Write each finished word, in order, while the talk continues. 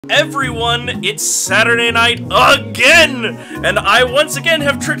Everyone, it's Saturday night again! And I once again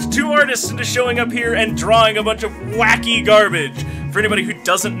have tricked two artists into showing up here and drawing a bunch of wacky garbage. For anybody who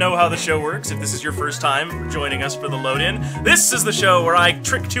doesn't know how the show works, if this is your first time joining us for the load-in, this is the show where I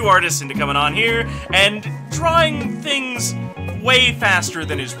trick two artists into coming on here and drawing things way faster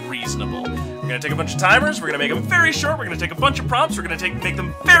than is reasonable. We're gonna take a bunch of timers, we're gonna make them very short, we're gonna take a bunch of prompts, we're gonna make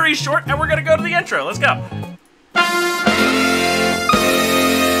them very short, and we're gonna go to the intro. Let's go!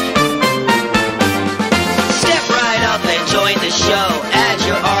 And join the show, add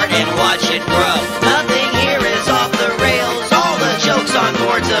your art and watch it grow. Nothing here is off the rails, all the jokes on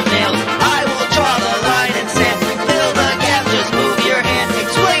boards of nails. I will draw the line and sand, fill the gap, just move your hand,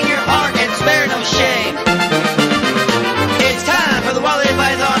 explain your art and spare no shame. It's time for the Wobbly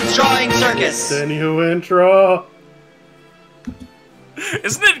Python's Drawing Circus. The new intro.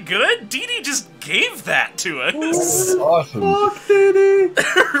 Isn't it good? Dee Dee just gave that to us. Awesome. Fuck, Diddy.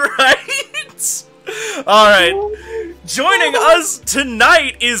 Right? Alright. Joining us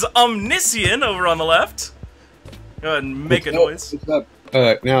tonight is Omniscion over on the left. Go ahead and make a noise. What's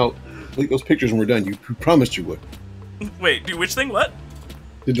up? Now, delete those pictures when we're done. You promised you would. Wait, do which thing? What?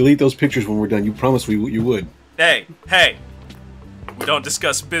 To delete those pictures when we're done. You promised you would. Hey. We don't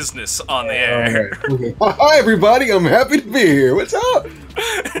discuss business on the air. Right. Hi, everybody. I'm happy to be here. What's up?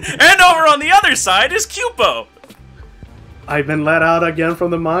 And over on the other side is Kyupo. I've been let out again from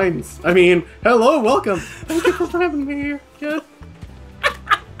the mines. I mean, hello, welcome. Thank you for having me here. Yeah.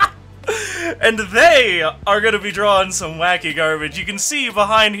 And they are going to be drawing some wacky garbage. You can see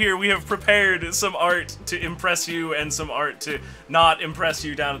behind here we have prepared some art to impress you and some art to not impress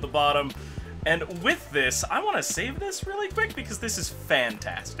you down at the bottom. And with this, I want to save this really quick because this is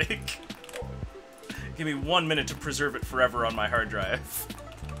fantastic. Give me 1 minute to preserve it forever on my hard drive.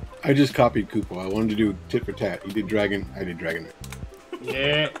 I just copied Kyupo. I wanted to do tit for tat. He did dragon. I did dragon.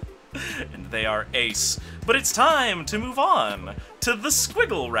 Yeah. And they are ace. But it's time to move on to the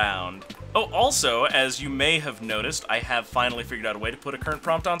squiggle round. Oh, also, as you may have noticed, I have finally figured out a way to put a current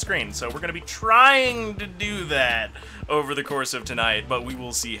prompt on screen. So we're going to be trying to do that over the course of tonight, but we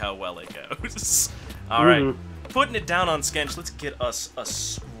will see how well it goes. All right, putting it down on Sketch, let's get us a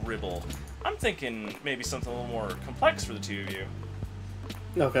scribble. I'm thinking maybe something a little more complex for the two of you.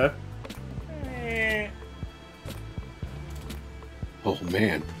 Okay. Oh,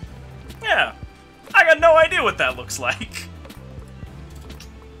 man. Yeah, I got no idea what that looks like.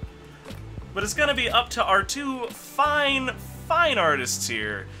 But it's gonna be up to our two fine artists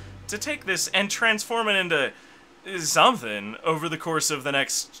here to take this and transform it into something over the course of the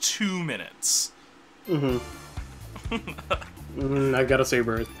next 2 minutes. I gotta say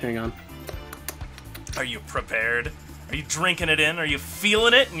bird. Hang on. Are you prepared? Are you drinking it in? Are you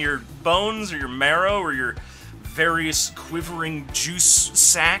feeling it in your bones or your marrow or your various quivering juice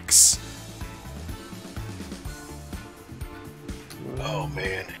sacs? Oh,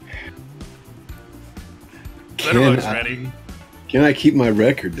 man. Everyone's ready. Can I keep my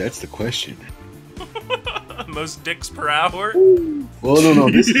record? That's the question. Most dicks per hour? Well, no.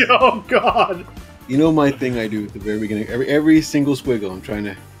 This, Oh, God. you know my thing I do at the very beginning. Every single squiggle, I'm trying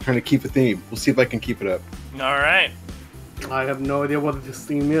to keep a theme. We'll see if I can keep it up. All right. I have no idea what this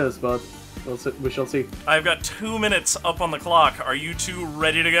theme is, but we shall see. I've got 2 minutes up on the clock. Are you two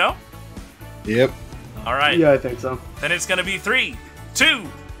ready to go? Yep. All right. Yeah, I think so. Then it's gonna be 3, 2,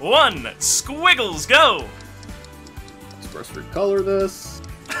 1. Squiggles, go! Let's first recolor this.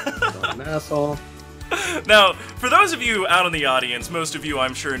 I'm an asshole. Now, for those of you out in the audience, most of you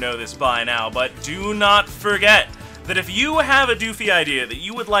I'm sure know this by now, but do not forget that if you have a doofy idea that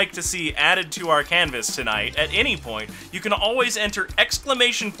you would like to see added to our canvas tonight at any point, you can always enter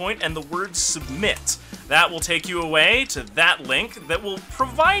exclamation point and the word submit. That will take you away to that link that will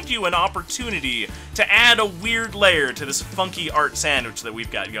provide you an opportunity to add a weird layer to this funky art sandwich that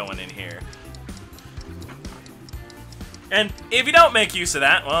we've got going in here. And if you don't make use of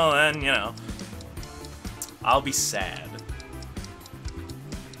that, well then, you know, I'll be sad.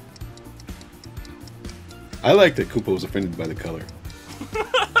 I like that Kyupo was offended by the color.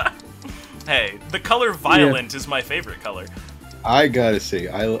 Hey, the color violet is my favorite color. I gotta say,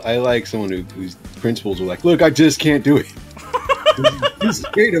 I like someone whose principles are like, look, I just can't do it. This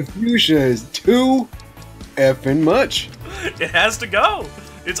shade of fuchsia is too effing much. It has to go.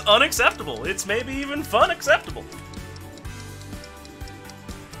 It's unacceptable. It's maybe even fun acceptable.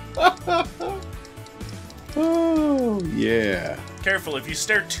 Oh, yeah. Careful, if you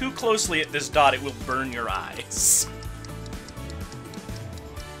stare too closely at this dot, it will burn your eyes.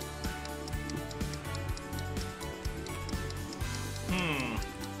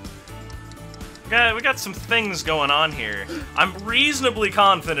 We got some things going on here. I'm reasonably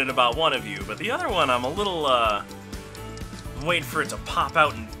confident about one of you, but the other one I'm a little, I'm waiting for it to pop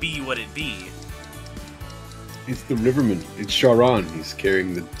out and be what it be. It's the Riverman. It's Charon. He's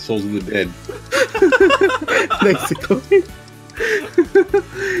carrying the souls of the dead. Basically.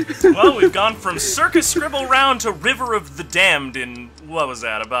 Well, we've gone from Circus Scribble Round to River of the Damned in, what was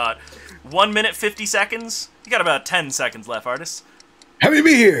that, about 1 minute 50 seconds? You got about 10 seconds left, artist. Happy to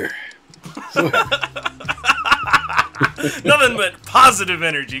be here! Nothing but positive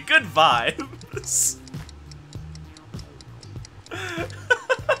energy. Good vibes.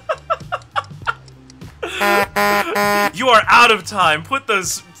 You are out of time. Put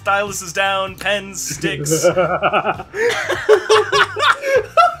those styluses down, pens, sticks. That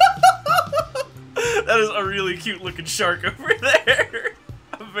is a really cute looking shark over there.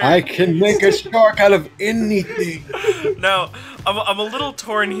 I can make a shark out of anything. No, I'm a little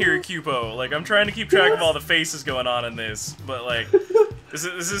torn here, Kyupo. Like, I'm trying to keep track of all the faces going on in this, but like,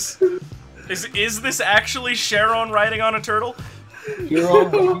 is this actually Sharon riding on a turtle?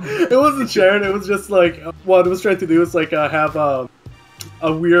 It wasn't Sharon. It was just like what it was trying to do is like have a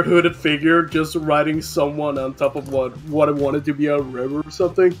weird hooded figure just riding someone on top of what I wanted to be a river or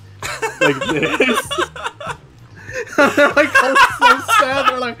something like this. They're like all so sad.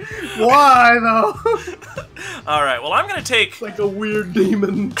 They're like, why though? All right. Well, I'm gonna take It's like a weird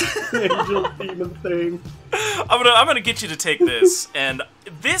demon, angel demon thing. I'm gonna get you to take this, and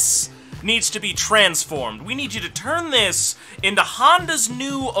this needs to be transformed. We need you to turn this into Honda's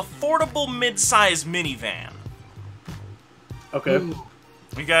new affordable mid-size minivan. Okay.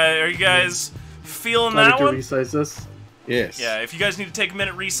 Are you guys feeling I need that to one? resize this. Yes. Yeah, if you guys need to take a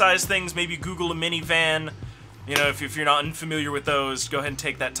minute, resize things, maybe Google a minivan. You know, if you're not familiar with those, go ahead and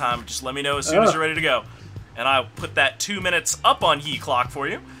take that time. Just let me know as soon as you're ready to go. And I'll put that 2 minutes up on Ye Clock for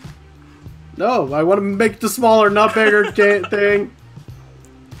you. No, I want to make the smaller, not bigger thing.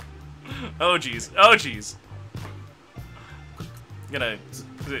 Oh, jeez. Oh, jeez.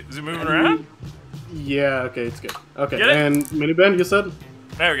 Is it moving around? Yeah, okay, it's good. Okay, Get it? and minivan, you said?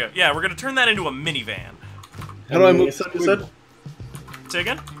 There we go. Yeah, we're gonna turn that into a minivan. How do I move You said? Say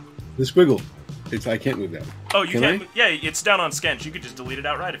again? the squiggle? I can't move that. Oh, you Can can't. I? Yeah, it's down on Sketch. You could just delete it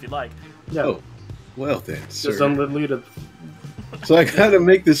outright if you'd like. Yeah. Oh, well then, Just sir. undelete it. So I gotta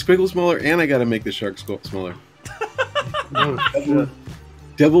make the squiggle smaller, and I gotta make the shark smaller. Oh, shit.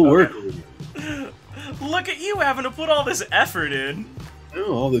 Double work. Look at you having to put all this effort in.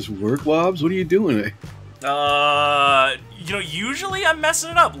 Oh, all this work, Wobbs. What are you doing? You know, usually I'm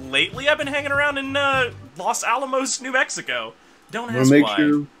messing it up. Lately, I've been hanging around in Los Alamos, New Mexico. Don't I want ask to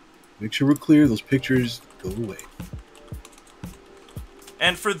why. make sure we're clear. Those pictures go away.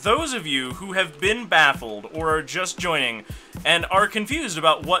 And for those of you who have been baffled or are just joining and are confused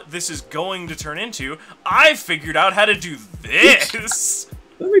about what this is going to turn into, I figured out how to do this.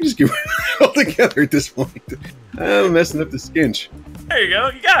 Let me just get rid of it altogether at this point. I'm messing up the skinch. There you go.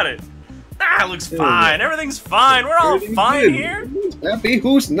 You got it. Ah, it looks fine. Everything's fine. We're all Everything's fine good. here. Who's happy?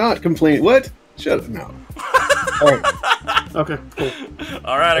 Who's not complaining? What? Shut up. No. All right. Okay, cool.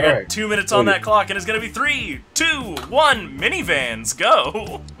 All right, I got Alright. 2 minutes on that clock, and it's gonna be 3, 2, 1. Minivans,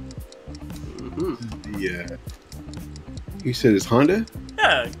 go. You said it's Honda?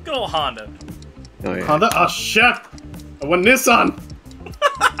 Yeah, good old Honda. Oh, yeah. Honda? Oh, shit! I want Nissan!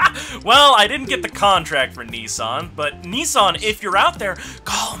 Well, I didn't get the contract for Nissan, but Nissan, if you're out there,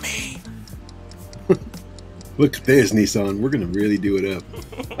 call me. Look at this, Nissan. We're going to really do it up.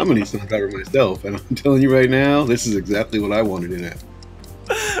 I'm a Nissan driver myself, and I'm telling you right now, this is exactly what I wanted in it.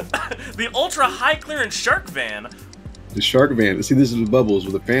 The ultra high clearance shark van. The shark van. See, this is the bubbles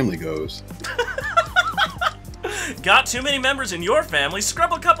where the family goes. Got too many members in your family?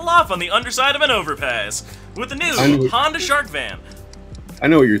 Scrub a couple off on the underside of an overpass with the I new knew it. Honda Shark Van. I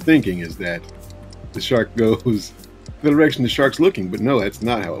know what you're thinking is that the shark goes the direction the shark's looking, but no, that's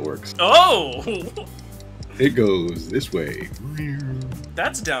not how it works. Oh, It goes this way.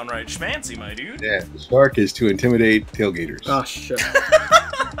 that's downright schmancy, my dude. Yeah, the shark is to intimidate tailgaters. Oh, shit.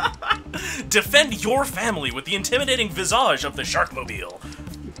 Defend your family with the intimidating visage of the Sharkmobile.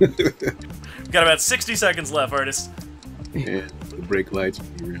 Got about 60 seconds left, artist. And the brake lights.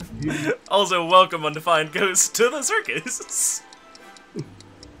 Also, welcome, Undefined Ghosts, to the circus.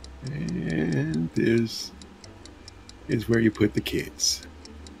 And this is where you put the kids.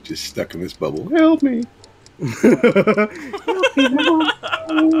 Just stuck in this bubble. Help me.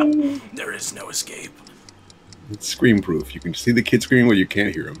 There is no escape. It's scream proof. You can see the kids screaming, but you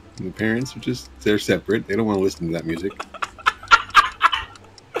can't hear them. And the parents are they're separate. They don't want to listen to that music.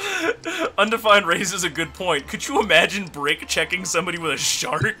 Undefined raises a good point. Could you imagine brake checking somebody with a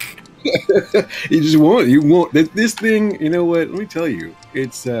shark? You just won't. You won't. This thing, you know what? Let me tell you.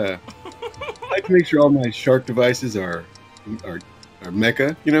 It's. I like to make sure all my shark devices are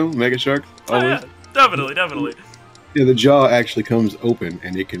mecha. You know, mega sharks. Always. Oh, yeah. Definitely. Yeah, the jaw actually comes open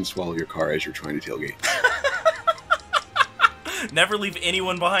and it can swallow your car as you're trying to tailgate. Never leave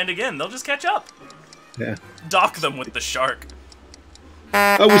anyone behind again. They'll just catch up. Yeah. Dock them with the shark.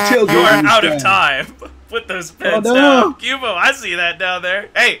 I was tailgating. You are out of time. Put those pets down. Kyupo, I see that down there.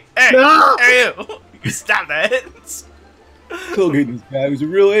 Hey, No! hey, you stop that. Tailgating this guy who's a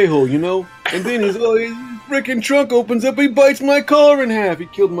real a-hole, you know? And then his freaking trunk opens up, he bites my car in half. He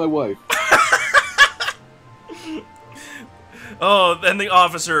killed my wife. Oh, then the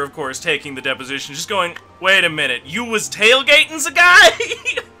officer, of course, taking the deposition, just going, wait a minute, you was tailgating the guy?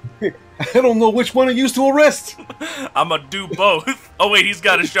 I don't know which one I used to arrest. I'ma do both. Oh wait, he's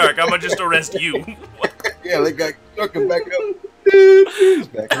got a shark. I'ma just arrest you. Yeah, they got stuck him back up. He's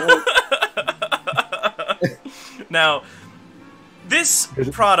back up. Now, this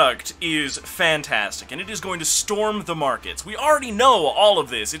product is fantastic, and it is going to storm the markets. We already know all of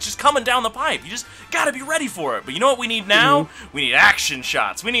this. It's just coming down the pipe. You just gotta be ready for it. But you know what we need now? We need action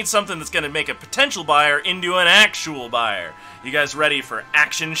shots. We need something that's gonna make a potential buyer into an actual buyer. You guys ready for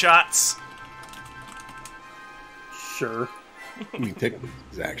action shots? Sure. I mean, technically,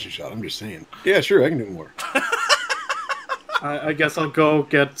 it's an action shot. I'm just saying. Yeah, sure, I can do more. I guess I'll go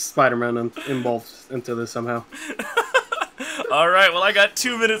get Spider-Man involved into this somehow. Alright, well I got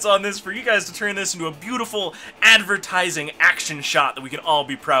 2 minutes on this for you guys to turn this into a beautiful advertising action shot that we can all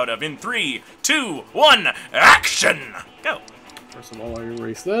be proud of. In 3, 2, 1, action! Go! First of all, I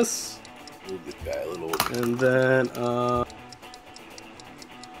erase this. Move this guy a little. And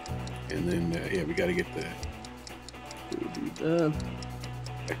then, yeah, we gotta get that.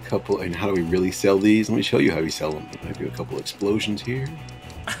 a couple. And how do we really sell these? Let me show you how we sell them. I do a couple explosions here.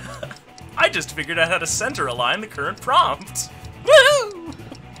 I just figured out how to center align the current prompt. Woo!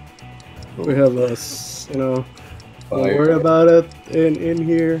 We have us, don't Fire. worry about it in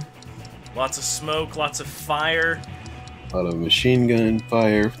here. Lots of smoke, lots of fire. A lot of machine gun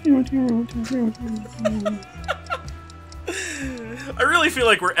fire. I really feel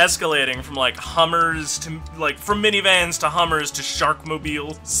like we're escalating from like Hummers to from minivans to Hummers to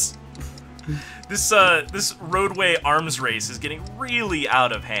Sharkmobiles. This roadway arms race is getting really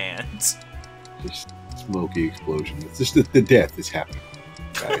out of hand. Just smoky explosion. It's just the death is happening,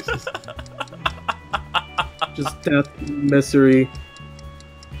 guys. Just death, misery.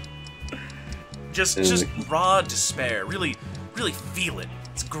 Just raw despair. Really feel it.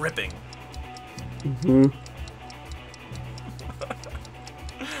 It's gripping.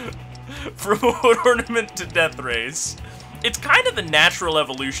 From wood ornament to death race. It's kind of the natural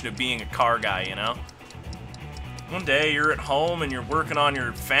evolution of being a car guy, you know? One day you're at home and you're working on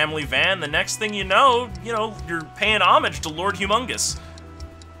your family van, the next thing you know, you're paying homage to Lord Humongous.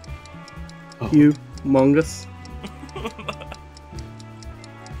 Humongous.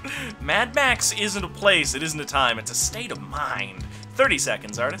 Mad Max isn't a place, it isn't a time, it's a state of mind. 30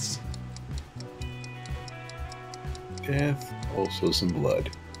 seconds, artists. Death, also some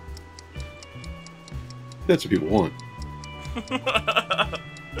blood. That's what people want.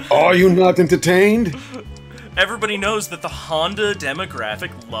 Are you not entertained? Everybody knows that the Honda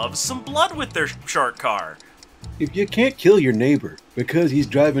demographic loves some blood with their shark car. If you can't kill your neighbor because he's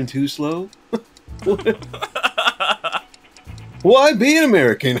driving too slow, why be an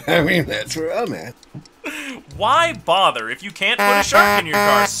American? I mean, that's where I'm at. Why bother if you can't put a shark in your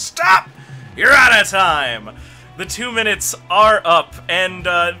car? Stop! You're out of time! The 2 minutes are up, and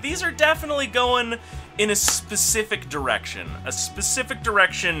these are definitely going in a specific direction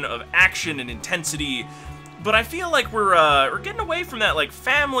of action and intensity. But I feel like we're getting away from that like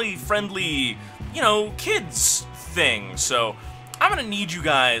family-friendly, kids thing. So I'm gonna need you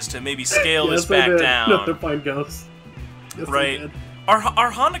guys to maybe scale this back down. Not to find ghosts. Yes, right.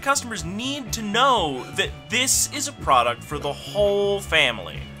 Our Honda customers need to know that this is a product for the whole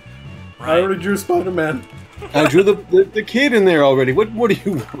family. Right? I already drew Spider-Man. I drew the kid in there already. What do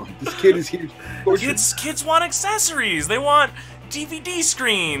you want? This kid is here. Kids want accessories. They want DVD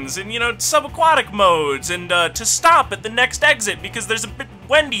screens and subaquatic modes and to stop at the next exit because there's a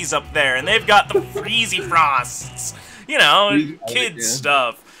Wendy's up there and they've got the Freezy Frosts. Kids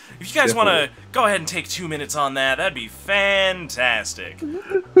stuff. If you guys want to go ahead and take 2 minutes on that, that'd be fantastic. You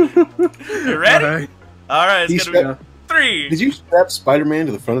ready? All right. It's gonna be 3. Did you strap Spider-Man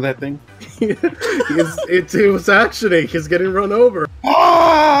to the front of that thing? It was actioning. He's getting run over.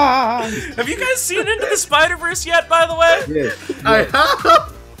 Have you guys seen Into the Spider-Verse yet, by the way? Yeah. I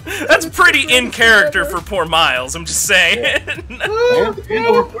have. That's pretty in character for poor Miles, I'm just saying. And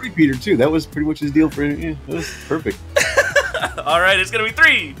over 40 Peter, too. That was pretty much his deal for him. Yeah, that was perfect. Alright, it's gonna be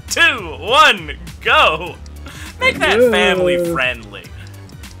 3, 2, 1, go! Make that family friendly.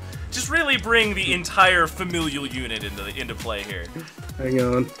 Just really bring the entire familial unit into play here. Hang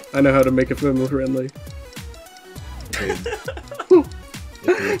on. I know how to make it family friendly. Okay.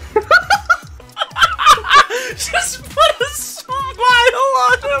 Just put a smile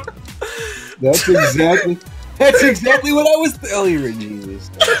on him! That's exactly what I was telling you, Jesus.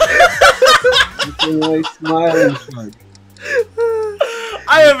 It's a nice smiling shark.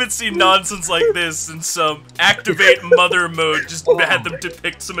 I haven't seen nonsense like this in some activate mother mode. Just had them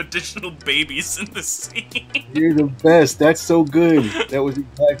depict some additional babies in the scene. You're the best. That's so good. That was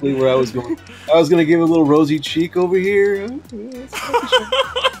exactly where I was going. I was gonna give a little rosy cheek over here.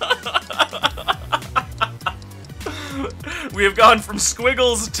 We have gone from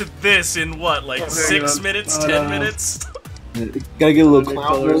squiggles to this in what, like 6 minutes, 10 minutes? Gotta get a little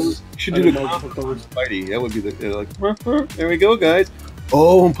clown nose. You should do the clown nose Spidey. That would be the like. There we go, guys.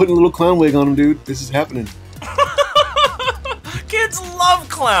 Oh, I'm putting a little clown wig on him, dude. This is happening. Kids love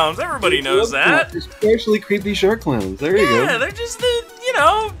clowns. Everybody knows that. Clowns, especially creepy shark clowns. There you go. Yeah, they're just the, you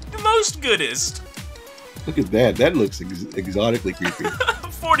know, the most goodest. Look at that. That looks exotically creepy.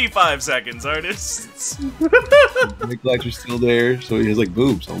 45 seconds, artists. The lights are still there, so he has like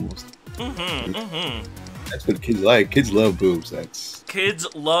boobs almost. That's what kids like. Kids love boobs. Kids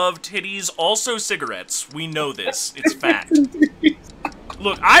love titties, also cigarettes. We know this. It's fact.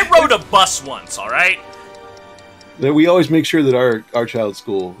 Look, I rode a bus once, alright? We always make sure that our child's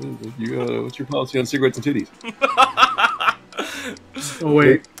school. What's your policy on cigarettes and titties? Oh,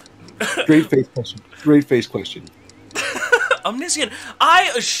 wait. Straight face question. Straight face question. Omniscion,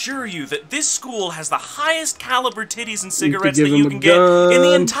 I assure you that this school has the highest caliber titties and cigarettes that give you him can a get in the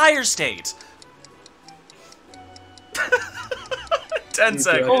gun. entire state. 10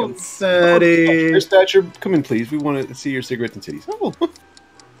 seconds. Daddy. Miss Thatcher, come in, please. We want to see your cigarettes and titties. Oh,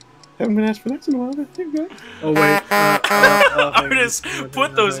 haven't been asked for that in a while. There you go. Oh, wait. Artists,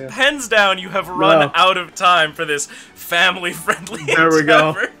 put those pens down. You have run out of time for this family-friendly There we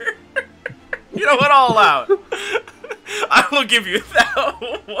go. You know what? I'll allow it. I will give you that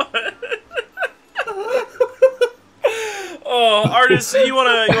one. Oh, artists, you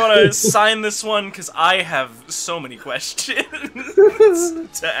wanna sign this one? Because I have so many questions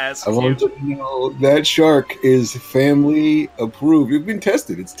to ask I want you to know that shark is family approved. It's been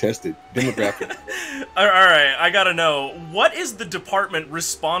tested. It's tested. Demographic. All right, I gotta know, what is the department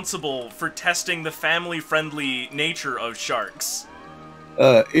responsible for testing the family-friendly nature of sharks?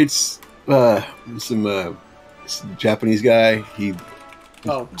 It's some Japanese guy. He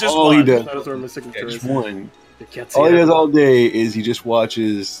Just all one. he does. That was where my signature Just is. one. All he does all day is he just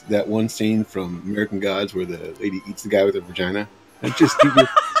watches that one scene from American Gods where the lady eats the guy with her vagina. And he just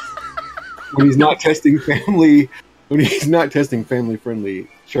when he's not testing family friendly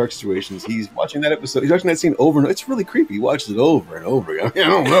shark situations, he's watching that episode. He's watching that scene over and over. It's really creepy. He watches it over and over again. I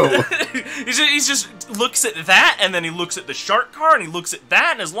don't know. he just looks at that, and then he looks at the shark car, and he looks at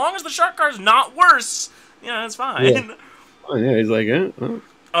that, and as long as the shark car is not worse, yeah, it's fine. Yeah. Oh, yeah, he's like,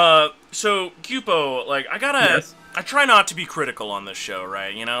 So Kyupo, like, I try not to be critical on this show,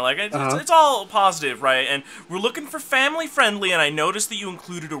 right? You know, like, it's all positive, right? And we're looking for family friendly, and I noticed that you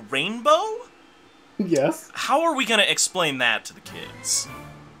included a rainbow? Yes. How are we gonna explain that to the kids?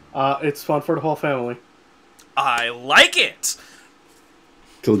 It's fun for the whole family. I like it!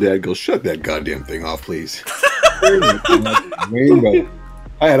 Till Dad goes, shut that goddamn thing off, please. Rainbow.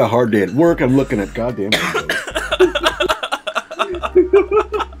 I had a hard day at work. I'm looking at goddamn rainbows.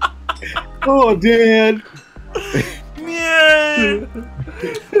 Oh, Dad. Yeah.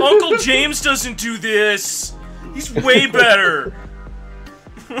 Uncle James doesn't do this. He's way better.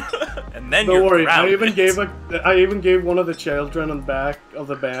 And then Don't worry. grounded. I even gave one of the children on the back of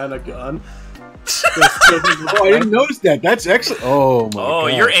the van a gun. Oh, I didn't notice that. That's excellent. Oh my god. Oh,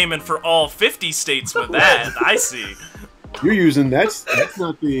 you're aiming for all 50 states with that. I see. You're using that's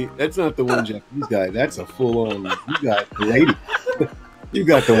not the one Japanese guy. That's a full on. You got the lady. You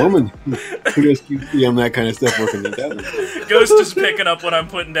got the woman who does QC on that kind of stuff working with that one. Ghost is picking up what I'm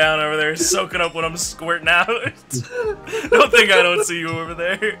putting down over there, soaking up what I'm squirting out. Don't think I don't see you over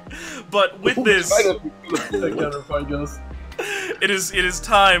there. But with this, it is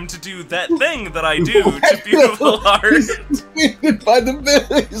time to do that thing that I do to beautiful art. By the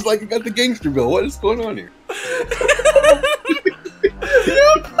bill, he's like, you got the gangster bill. What is going on here?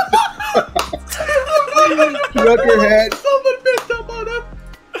 Drop your hat. Someone picked up on it.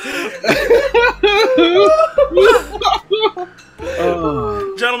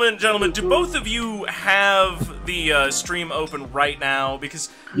 Gentlemen, gentlemen, do both of you have the stream open right now? Because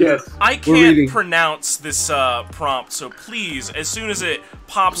Yes. I We're can't reading. pronounce this prompt, so please, as soon as it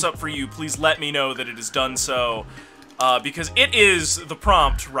pops up for you, please let me know that it is done so, because it is the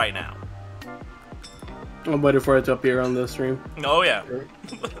prompt right now. I'm waiting for it to appear on the stream. Oh yeah.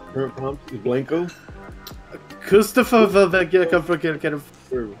 Current prompt is Blanco. Christopher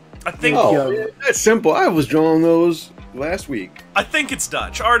I think Oh, that's simple. I was drawing those last week. I think it's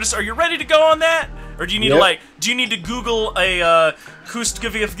Dutch. Artist, are you ready to go on that? Or do you need to Yep. do you need to Google a or It's the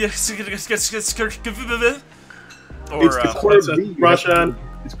It's curve a V. Russian.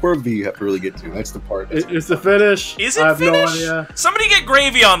 It's curve V you have to really get to. That's the part. It's the finish. Is I it have Finnish? no idea. Somebody get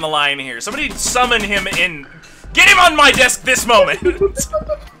Gravy on the line here. Somebody summon him in. Get him on my desk this moment.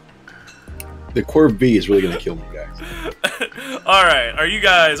 The curve V is really gonna kill me, guys. Alright, are you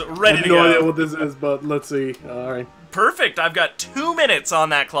guys I ready have to no go? idea what this is, but let's see. Alright. Perfect. I've got 2 minutes on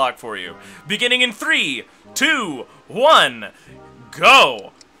that clock for you. Beginning in 3, 2, 1,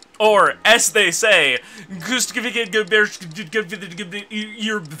 go. Or, as they say,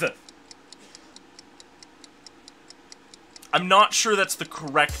 I'm not sure that's the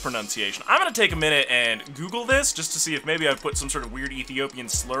correct pronunciation. I'm gonna take a minute and Google this just to see if maybe I've put some sort of weird Ethiopian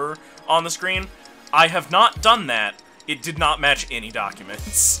slur on the screen. I have not done that. It did not match any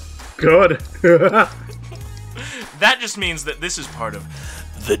documents. Good. That just means that this is part of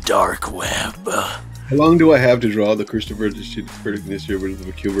the dark web. How long do I have to draw the Christopher this year with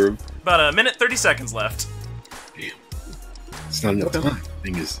the Q verb? About a minute 30 seconds left. Damn. It's not enough time. The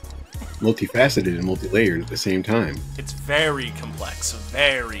thing is multifaceted and multi-layered at the same time. It's very complex,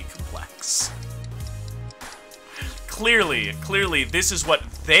 very complex. Clearly, this is what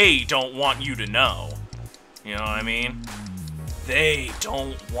they don't want you to know. You know what I mean? They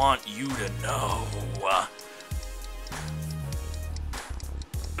don't want you to know.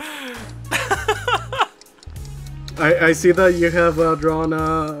 I see that you have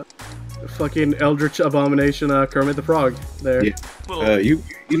drawn fucking Eldritch Abomination Kermit the Frog there. Yeah. Little, You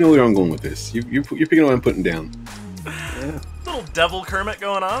know where I'm going with this. You're picking what I'm putting down. little devil Kermit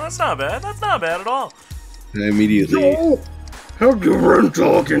going on. That's not bad. That's not bad at all. And I immediately. How do run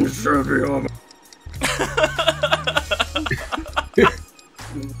talking, Serbia?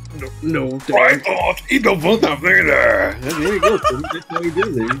 No, Right off, eat the Volta Vader. There you go. Tim. That's how he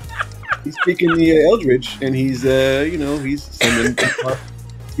does it. He's speaking the Eldritch, and he's he's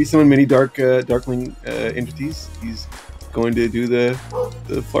summoned many darkling entities. He's going to do the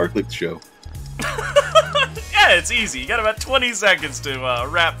Farklick show. Yeah, it's easy. You got about 20 seconds to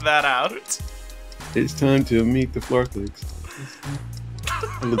wrap that out. It's time to meet the Farklicks.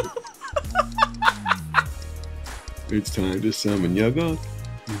 It's time to summon Yagot.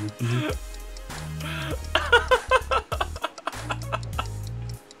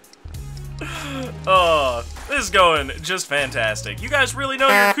 Oh, this is going just fantastic. You guys really know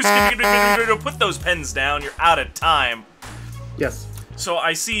your put those pens down. You're out of time. Yes. So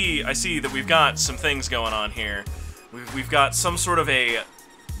I see that we've got some things going on here. We've got some sort of a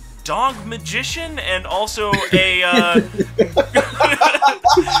dog magician and also a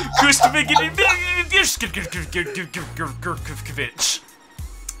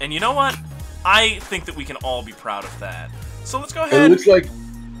and you know what? I think that we can all be proud of that. So let's go ahead.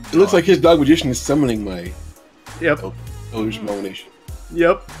 It looks like his dog magician is summoning my Yep. Eldritch Abomination.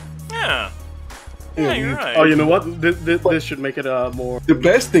 Yep. Yeah. Yeah, you're right. Oh, you know what? This should make it more. The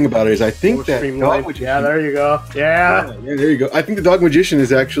best thing about it is I think more that streamlined. dog magician. Yeah, there you go. Yeah. Yeah, there you go. I think the dog magician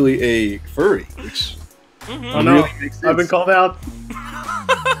is actually a furry, which Oh no, really makes sense. I've been called out.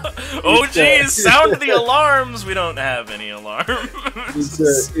 Oh geez, sound the alarms! We don't have any alarms.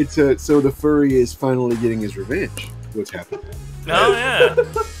 So the furry is finally getting his revenge. What's happening? Oh yeah.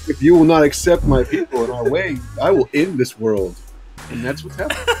 If you will not accept my people in our way, I will end this world. And that's what's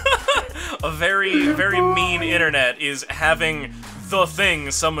happening. A very, very mean internet is having the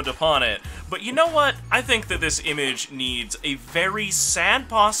thing summoned upon it. But you know what? I think that this image needs a very sad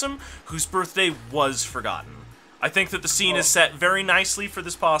possum whose birthday was forgotten. I think that the scene is set very nicely for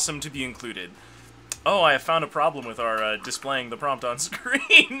this possum to be included. Oh, I have found a problem with our displaying the prompt on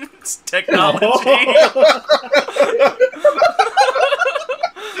screen. It's technology.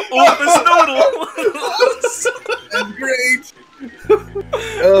 Orbis noodles. That's great.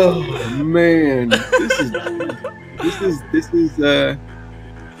 Oh man, this is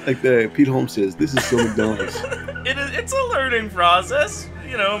like the Pete Holmes says. This is so McDonald's. It's a learning process,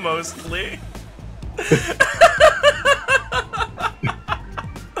 you know, mostly.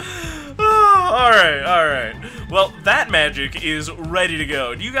 Alright. Well, that magic is ready to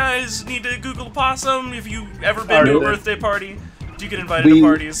go. Do you guys need to Google possum if you've ever been to a birthday party? Do you get invited to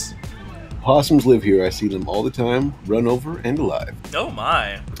parties? Possums live here. I see them all the time, run over and alive. Oh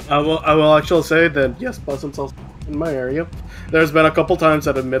my. I will actually say that yes, possums also in my area. There's been a couple times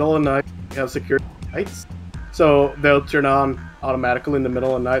at the middle of the night we have security lights, so they'll turn on automatically in the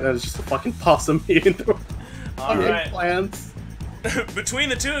middle of the night, and it's just a fucking possum eating through plants. Between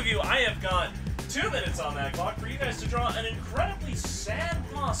the two of you, I have got 2 minutes on that clock for you guys to draw an incredibly sad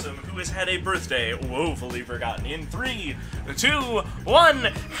possum who has had a birthday woefully forgotten. In 3, 2, 1,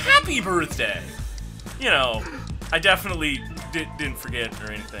 happy birthday! You know, I definitely didn't forget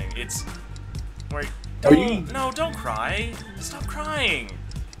or anything. It's... Wait, no, don't cry. Stop crying.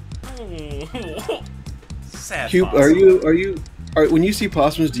 Oh. Sad Cube, possum. when you see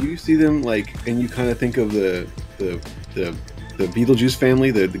possums, do you see them like, and you kind of think of the Beetlejuice family,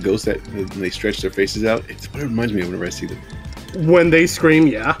 the ghosts that when they stretch their faces out? It's what it reminds me of whenever I see them. When they scream,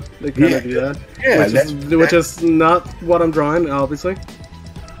 yeah, they kind of do that. Yeah, which is not what I'm drawing, obviously.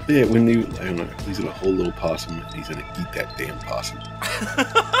 Yeah, when you, I don't know, he's in a whole little possum, and he's gonna eat that damn possum.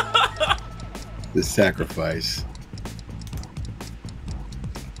 The sacrifice.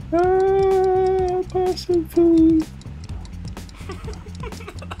 Possum food.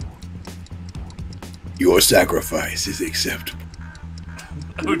 Your sacrifice is acceptable.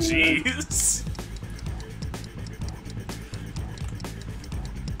 Oh jeez.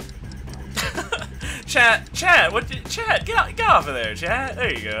 Chat, get off of there, chat.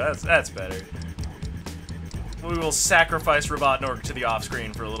 There you go. That's better. We will sacrifice Robotnik to the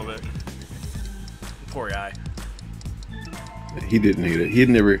off-screen for a little bit. Poor guy. He didn't hate it. He had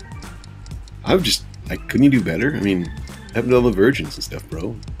never. I'm just like, couldn't you do better? I mean, happened to all the virgins and stuff,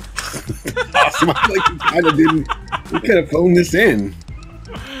 bro. Awesome. Like, you kind of didn't. We kind of phoned this in.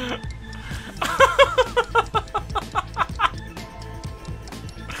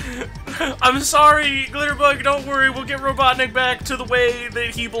 I'm sorry, Glitterbug, don't worry, we'll get Robotnik back to the way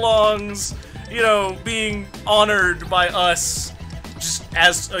that he belongs. You know, being honored by us, just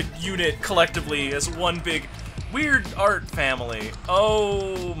as a unit, collectively, as one big weird art family.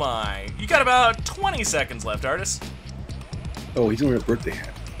 Oh my. You got about 20 seconds left, artist. Oh, he's wearing a birthday hat.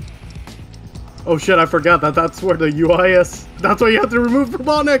 Oh shit, I forgot that's where the UI is. That's why you have to remove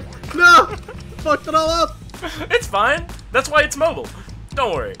Robotnik. No! Fucked it all up! It's fine. That's why it's mobile.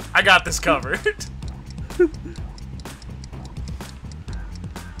 Don't worry, I got this covered.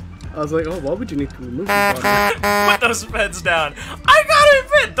 I was like, oh, why would you need to remove Robotnik? Put those feds down. I gotta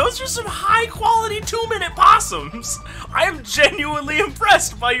admit, those are some high-quality 2-minute possums. I am genuinely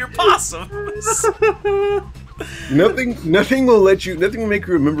impressed by your possums. Nothing will make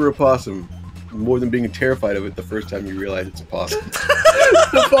you remember a possum more than being terrified of it the first time you realize it's a possum.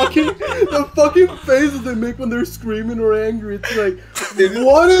 the fucking faces they make when they're screaming or angry, it's like,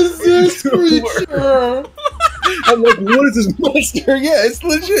 what is this creature? I'm like, what is this monster? Yeah, it's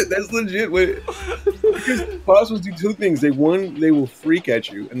legit. That's legit. Because possums do two things. They will freak at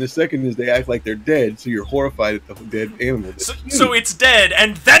you, and the second is they act like they're dead, so you're horrified at the dead animal. So it's dead,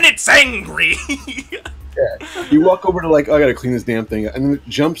 and then it's angry. Yeah. You walk over to like, oh, I gotta clean this damn thing up, and then it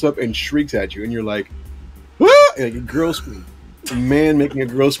jumps up and shrieks at you, and you're like, ah! Like a girl scream. A man making a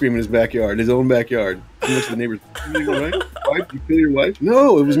girl scream in his backyard, his own backyard. He looks at the neighbors. You know, right? Wife, you kill your wife?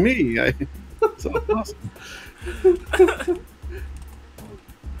 No, it was me. It's all awesome.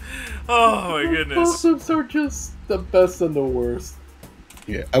 Oh my goodness. Possums are just the best and the worst.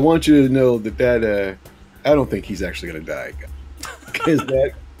 Yeah, I want you to know that I don't think he's actually gonna die, because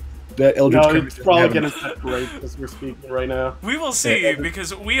that Eldritch. No, it's probably gonna separate as we're speaking right now. We will see,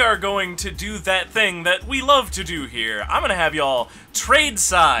 because we are going to do that thing that we love to do here. I'm gonna have y'all trade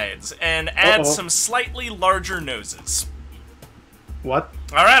sides and add some slightly larger noses. What?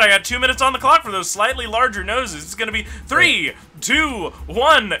 Alright, I got 2 minutes on the clock for those slightly larger noses. It's gonna be 3, 2,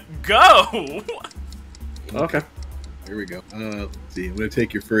 1, go! Okay. Here we go. Let's see. I'm gonna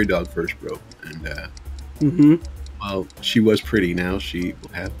take your furry dog first, bro. And well, she was pretty. Now she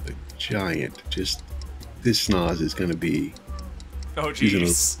will have a giant. Just this snoz is gonna be. Oh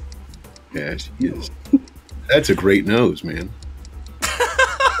jeez. Yeah, she is. That's a great nose, man.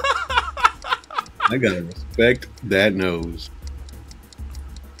 I gotta respect that nose.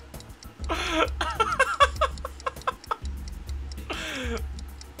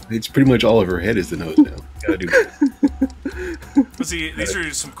 It's pretty much all of her head is the nose now. Gotta do better. Let's see, these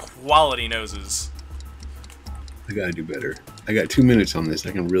are some quality noses. I gotta do better. I got 2 minutes on this.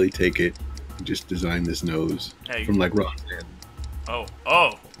 I can really take it and just design this nose from like Roxanne. Oh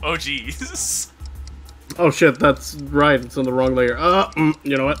jeez. Oh shit, that's right. It's on the wrong layer.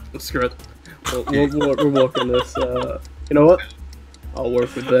 You know what? Screw it. We'll work on this. You know what? I'll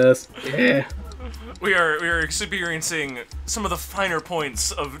work with this. Yeah. We are experiencing some of the finer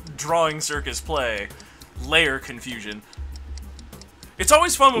points of drawing circus play. Layer confusion. It's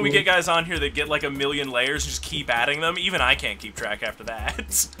always fun when we get guys on here that get like a million layers and just keep adding them. Even I can't keep track after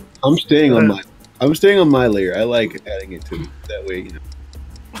that. I'm staying on my layer. I like adding it to that way, you know.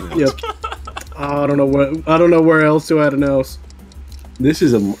 Yep. I don't know where else to add an else. This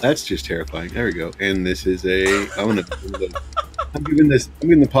is that's just terrifying. There we go. And this is I'm giving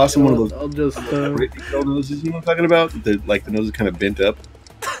the possum one of those. I'll just noses. You know what I'm talking about? The nose is kind of bent up.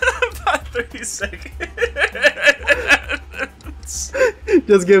 About 30 seconds.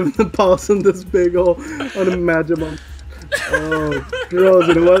 Just give the possum this big old unimaginable. Oh, girls,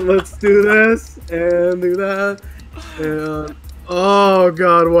 you know what? Let's do this and do that. And oh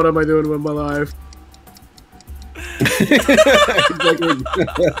god, what am I doing with my life?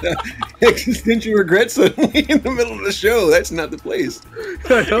 Existential regret suddenly in the middle of the show. That's not the place.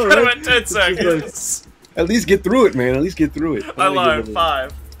 I know, Got right? about 10 seconds. At least get through it, man. At least get through it. I lied.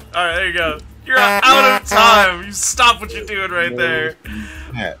 5. Alright, there you go. You're out of time. You stop what you're doing right there.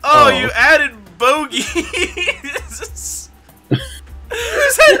 Oh, you added bogey. Is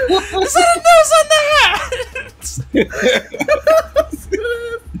that a nose on the hat?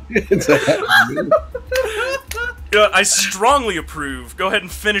 It's a hat. You know, I strongly approve. Go ahead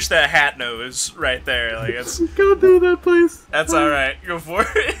and finish that hat nose right there. Like it's. Go do that, please. That's all right. Go for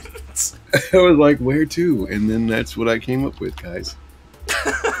it. I was like, where to? And then that's what I came up with, guys.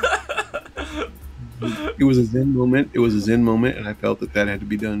 It was a zen moment. And I felt that had to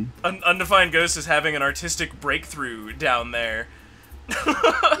be done. Undefined Ghost is having an artistic breakthrough down there.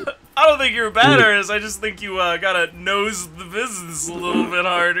 I don't think you're a bad artist. I just think you gotta nose the business a little bit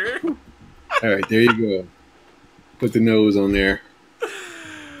harder. All right, there you go. Put the nose on there.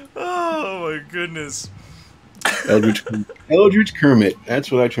 Oh my goodness. Eldritch Kermit.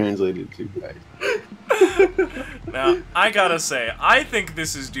 That's what I translated to, guys. Now, I gotta say, I think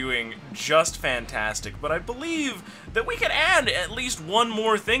this is doing just fantastic, but I believe that we could add at least one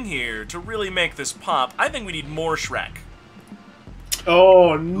more thing here to really make this pop. I think we need more Shrek.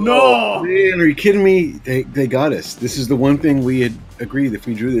 Oh no! Oh, man, are you kidding me? They got us. This is the one thing we had agreed. If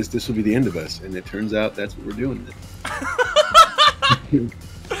we drew this would be the end of us, and it turns out that's what we're doing.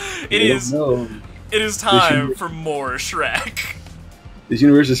 It is time for more Shrek. This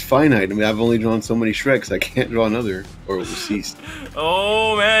universe is finite. I mean, I've only drawn so many Shreks. I can't draw another, or it will cease.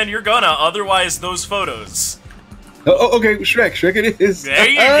 Oh man, you're gonna. Otherwise, those photos. Oh, okay, Shrek it is. There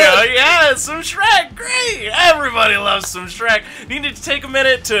you go, yeah, some Shrek, great! Everybody loves some Shrek. You need to take a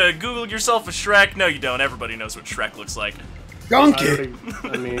minute to Google yourself a Shrek. No, you don't. Everybody knows what Shrek looks like. Donkey!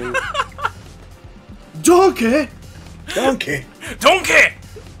 I mean... Donkey! Donkey! Donkey!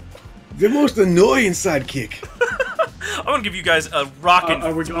 The most annoying sidekick. I'm gonna give you guys a rockin'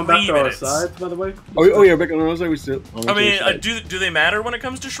 Are we going 3 back to our minutes. side, by the way? Oh yeah, back on our side. We still. I mean, do they matter when it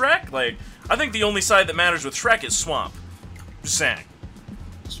comes to Shrek? Like, I think the only side that matters with Shrek is Swamp. Just saying.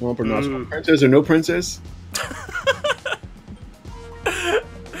 Swamp or not swamp? Princess or no princess? 3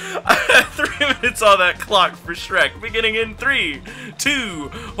 minutes on that clock for Shrek. Beginning in 3, 2,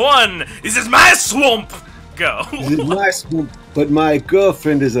 1. This is my swamp. Go. This is my swamp, but my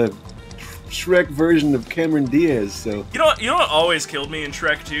girlfriend is a Shrek version of Cameron Diaz. So you know what always killed me in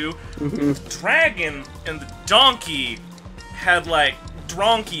Shrek 2? Dragon and the donkey had like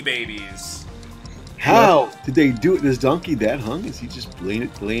donkey babies. How did they do it? Is donkey that hung? Is he just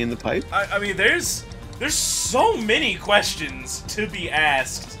laying the pipe? I mean, there's so many questions to be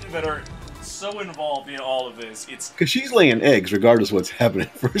asked that are so involved in all of this. It's because she's laying eggs, regardless of what's happening.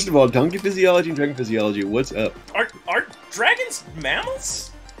 First of all, donkey physiology and dragon physiology. What's up? Are dragons mammals?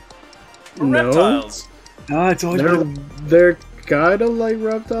 Or No. reptiles? It's always They're kind of like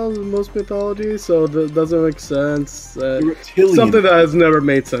reptiles in most mythology, so that doesn't make sense. reptilian. Something that has never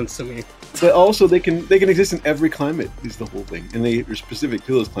made sense to me. But also, they can exist in every climate. Is the whole thing, and they are specific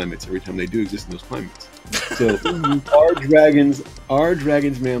to those climates every time they do exist in those climates. So, are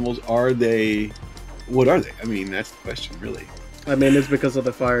dragons mammals? Are they? What are they? I mean, that's the question, really. I mean, it's because of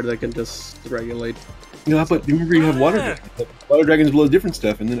the fire they can just regulate. No, but remember you have water dragons. Water dragons blow different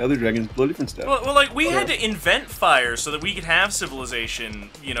stuff, and then other dragons blow different stuff. Well, like, we had to invent fire so that we could have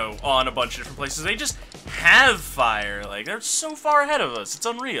civilization, you know, on a bunch of different places. They just have fire. Like, they're so far ahead of us. It's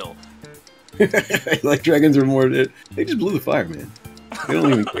unreal. Like, dragons are more... They just blew the fire, man. They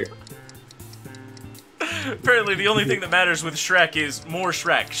don't even care. Apparently, the only thing that matters with Shrek is more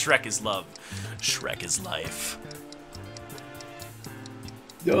Shrek. Shrek is love. Shrek is life.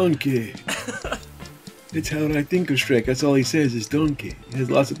 Donkey. That's how I think of Shrek. That's all he says is donkey. He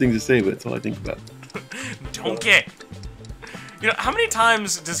has lots of things to say, but that's all I think about. Donkey. You know, how many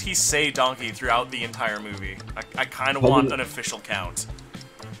times does he say donkey throughout the entire movie? I kind of want an official count.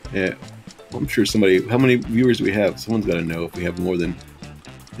 Yeah. I'm sure somebody... How many viewers do we have? Someone's got to know if we have more than,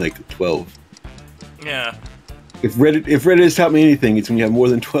 like, 12. Yeah. If Reddit has taught me anything, it's when you have more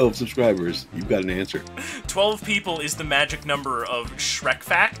than 12 subscribers, you've got an answer. 12 people is the magic number of Shrek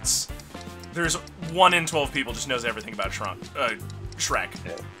facts. There's 1 in 12 people just knows everything about Shrek.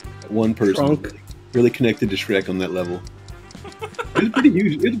 Yeah. One person really connected to Shrek on that level. It was pretty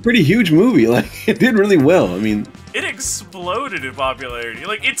huge. It's a pretty huge movie. Like, it did really well. I mean, it exploded in popularity.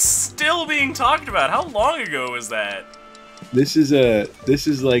 Like, it's still being talked about. How long ago was that? This is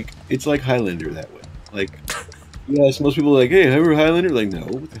like, it's like Highlander that way. Like, yes, most people are like, hey, ever Highlander? Like, no,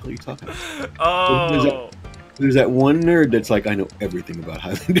 what the hell are you talking about? Oh. There's that one nerd that's like, I know everything about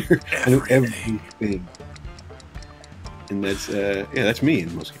Highlander. I know everything. And that's, yeah, that's me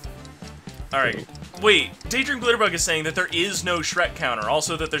in most cases. Alright. Wait, Daydream Glitterbug is saying that there is no Shrek counter,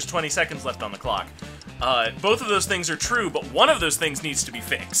 also that there's 20 seconds left on the clock. Both of those things are true, but one of those things needs to be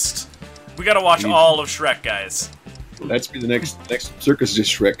fixed. We gotta watch all of Shrek, guys. That's be the next circus,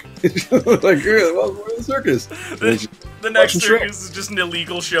 just Shrek. Like, welcome to the circus. The next circus is just an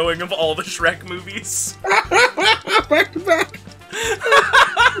illegal showing of all the Shrek movies. Back to back.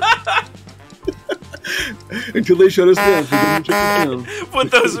 Until they shut us down. So check us down.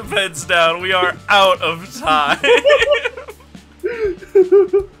 Put those beds down. We are out of time.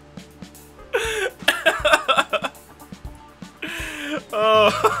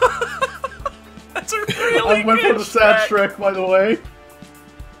 Oh. That's a really I went for the sad Shrek, by the way.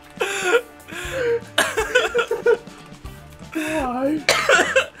 Why?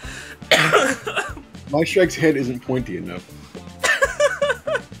 My Shrek's head isn't pointy enough.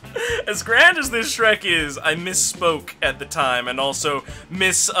 As grand as this Shrek is, I misspoke at the time and also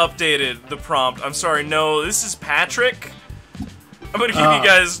misupdated the prompt. I'm sorry, no, this is Patrick. I'm gonna give you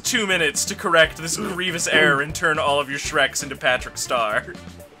guys 2 minutes to correct this grievous error and turn all of your Shreks into Patrick Star.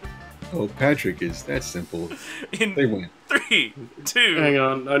 Oh, Patrick is that simple. They win. 3, 2. Hang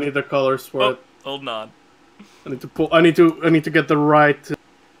on, I need the colors for it. Hold on. I need to pull. I need to get the right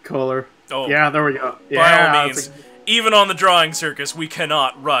color. Oh, yeah, there we go. By all means, even on the drawing circus, we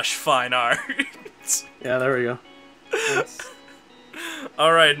cannot rush fine art. Yeah, there we go.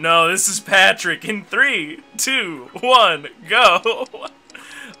 All right, no, this is Patrick in 3, 2, 1, go.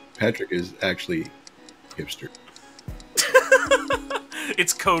 Patrick is actually hipster.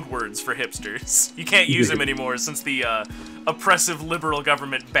 It's code words for hipsters. You can't use them anymore since the oppressive liberal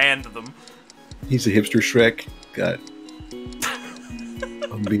government banned them. He's a hipster Shrek. Got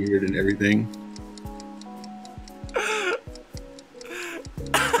a beard and everything.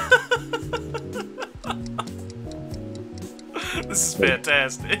 This is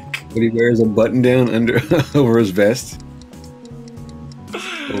fantastic. But he wears a button down under over his vest.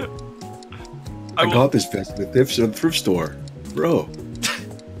 Oh. I got this vest at the thrift store, bro.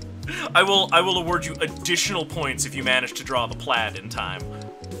 I will award you additional points if you manage to draw the plaid in time.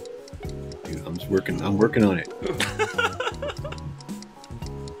 Dude, I'm working on it.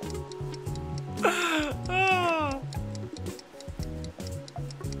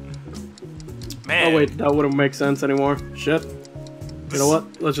 Man. Oh wait, that wouldn't make sense anymore. Shit. You know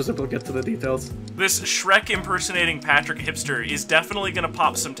what? Let's just get to the details. This Shrek impersonating Patrick hipster is definitely gonna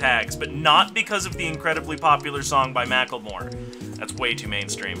pop some tags, but not because of the incredibly popular song by Macklemore. That's way too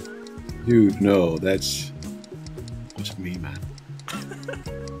mainstream. Dude, no, that's me, man.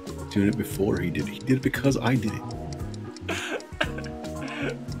 Doing it before he did it. He did it because I did it.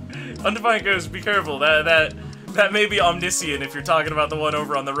 Undefined Ghost, be careful. That may be Omniscion if you're talking about the one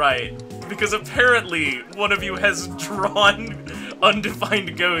over on the right. Because apparently one of you has drawn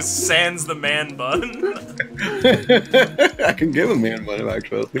Undefined Ghost sans the man bun. I can give a man bun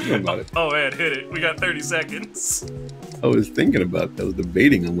actually. I was thinking about it. Oh man, hit it. We got 30 seconds. I was thinking about that. I was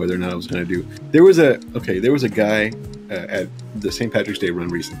debating on whether or not I was going to do. There was a guy at the St. Patrick's Day run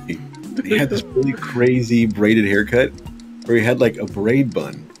recently. He had this really crazy braided haircut where he had like a braid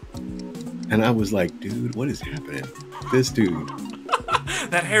bun. And I was like, dude, what is happening? This dude.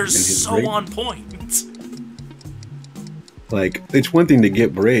 That hair's so on point. Like, it's one thing to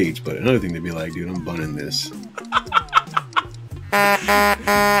get braids, but another thing to be like, dude, I'm bunning this.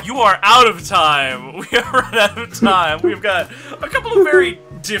 You are out of time. We are run out of time. We've got a couple of very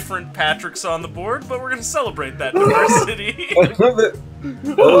different Patricks on the board, but we're going to celebrate that diversity.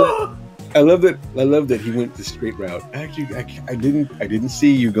 I love that he went the straight route. Actually, I didn't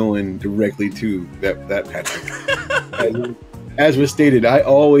see you going directly to that Patrick. As was stated, I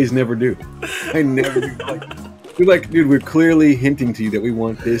always never do. I never do. Like, You're like, dude, we're clearly hinting to you that we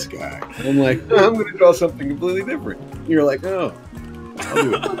want this guy. And I'm like, no, I'm going to draw something completely different. And you're like, oh, I'll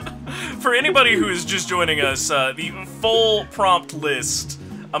do it. For anybody who is just joining us, the full prompt list,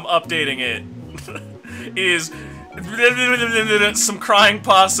 I'm updating it, is some crying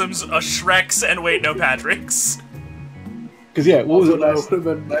possums, a Shreks, and wait, no Patricks. Because, yeah, what was it last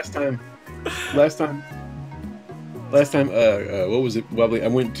time, what was it, Wobbly? I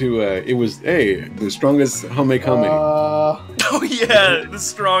went to, it was, hey, the strongest Hame Kame. Oh, yeah, the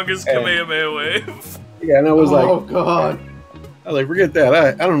strongest Kamehameha wave. Yeah, and I was like, oh, God. I was like, forget that.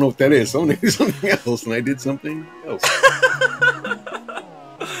 I don't know what that is. So I'm going to do something else. And I did something else.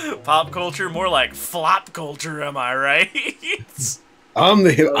 Pop culture, more like flop culture, am I right? I'm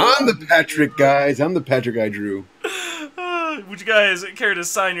the Patrick, guys. I'm the Patrick I drew. Would you guys care to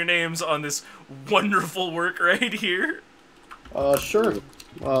sign your names on this wonderful work right here? Sure.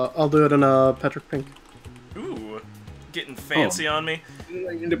 I'll do it in Patrick Pink. Ooh, getting fancy on me. I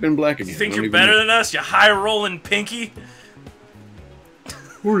end up in black again. You think you're better than us, you high-rolling pinky?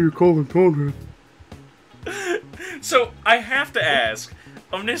 What are you calling Conrad? So, I have to ask,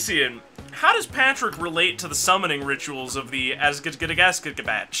 Omniscion, how does Patrick relate to the summoning rituals of the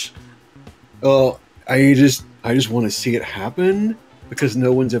Asgagagasgagabatch? Oh, I just want to see it happen because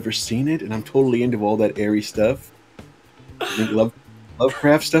no one's ever seen it, and I'm totally into all that airy stuff. I think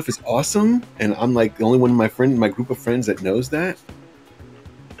Lovecraft stuff is awesome, and I'm like the only one in my group of friends that knows that.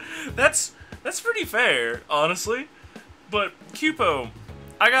 That's pretty fair, honestly. But Kyupo,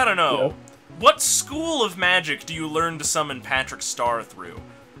 I gotta know, what school of magic do you learn to summon Patrick Star through?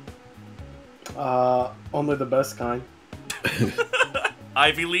 Only the best kind.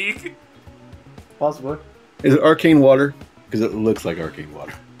 Ivy League? Possibly. Is it arcane water? Because it looks like arcane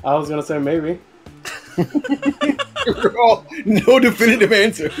water. I was gonna say maybe. No definitive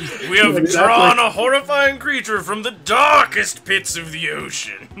answers. We have drawn a horrifying creature from the darkest pits of the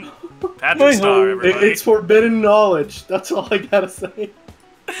ocean. Patrick Star, everybody. It's forbidden knowledge. That's all I gotta say.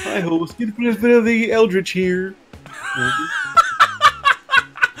 Hi, host. Get a bit of the Eldritch here.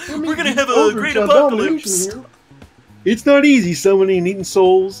 We're gonna have a great apocalypse. It's not easy summoning and eating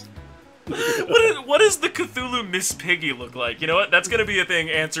souls. What does the Cthulhu Miss Piggy look like? You know what? That's gonna be a thing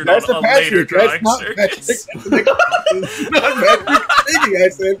answered That's on a later drawing circus. Not Patrick Piggy, I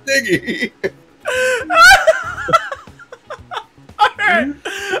said Piggy.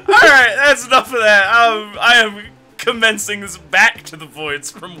 Alright, that's enough of that. I am commencing this back to the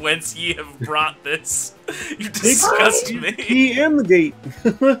voids from whence ye have brought this. You disgust me. He am the gate.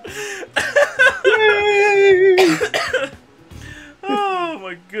 Yay! Oh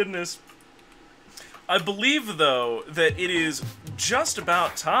my goodness. I believe, though, that it is just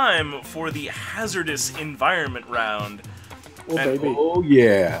about time for the hazardous environment round. Oh, baby. Oh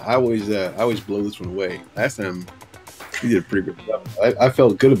yeah, I always blow this one away. Last time, you did a pretty good job. I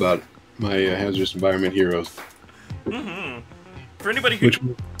felt good about my hazardous environment heroes. Mm-hmm. For anybody who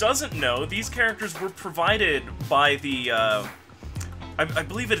doesn't know, these characters were provided by the, I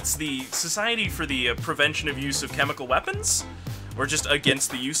believe it's the Society for the Prevention of Use of Chemical Weapons, or just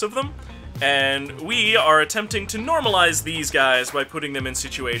against the use of them. And we are attempting to normalize these guys by putting them in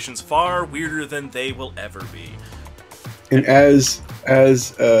situations far weirder than they will ever be. And as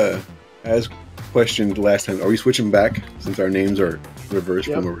questioned last time, are we switching back since our names are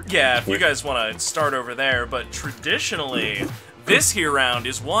reversed from a... Yeah, if you guys want to start over there, but traditionally, this here round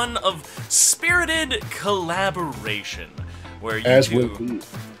is one of spirited collaboration, where you two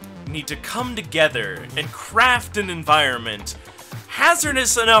need to come together and craft an environment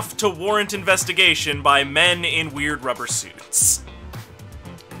hazardous enough to warrant investigation by men in weird rubber suits.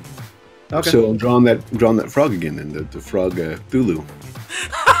 Okay. So I'm drawing that frog again, then the frog Thulu.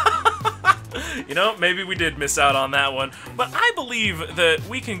 You know, maybe we did miss out on that one, but I believe that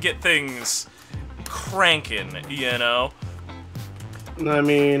we can get things cranking, you know? I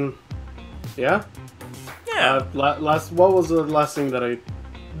mean, yeah. Yeah. What was the last thing that I...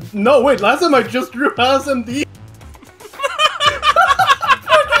 No, wait, last time I just drew House MD.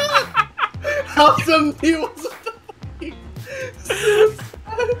 House MD was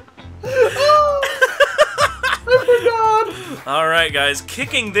I forgot. Alright, guys,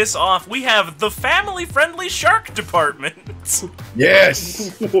 kicking this off, we have the family-friendly shark department.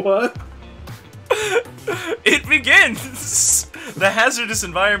 Yes! What? It begins! The hazardous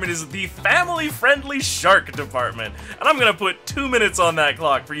environment is the family-friendly shark department. And I'm gonna put 2 minutes on that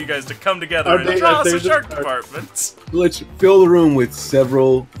clock for you guys to come together and draw us a shark department. Let's fill the room with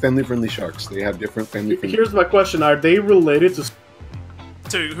several family-friendly sharks. They have different family-friendly... Here's my question. Are they related to...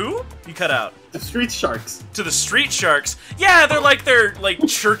 To who? You cut out. The street sharks. To the street sharks. Yeah, they're like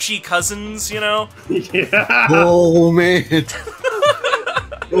churchy cousins, you know? Yeah. Oh man.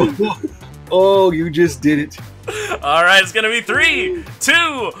 Oh, you just did it. Alright, it's gonna be 3, 2,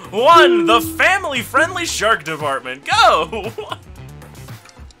 1. The family-friendly shark department. Go!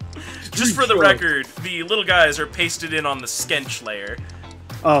 Just for the record, the little guys are pasted in on the Skench layer.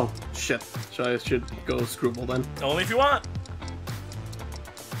 Oh, shit. I should go Screwball then. Only if you want.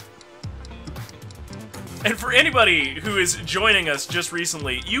 And for anybody who is joining us just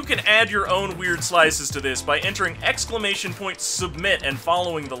recently, you can add your own weird slices to this by entering !submit and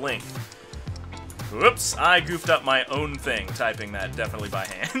following the link. Whoops, I goofed up my own thing, typing that definitely by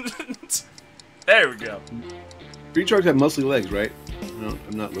hand. There we go. Street sharks have muscly legs, right? No,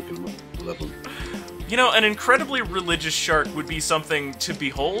 I'm not looking to love them. You know, an incredibly religious shark would be something to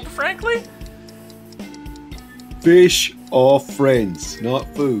behold, frankly. Fish are friends, not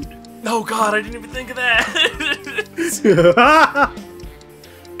food. Oh god, I didn't even think of that!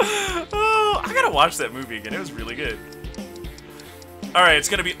 Oh, I gotta watch that movie again, it was really good. Alright, it's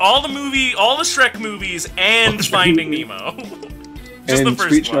gonna be all the Shrek movies and Finding Nemo. Just and the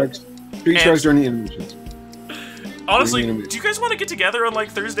first one. Street sharks during the animations. Honestly, do you guys want to get together on like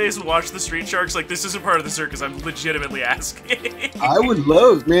Thursdays and watch the Street Sharks? Like, this isn't part of the circus, I'm legitimately asking. I would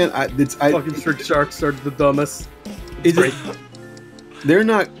love, man. Fucking street sharks are the dumbest. Is it, they're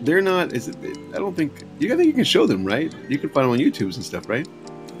not. Is it? I don't think. I think you can show them, right? You can find them on YouTube and stuff, right?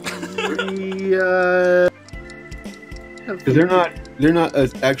 Yeah. Because they're not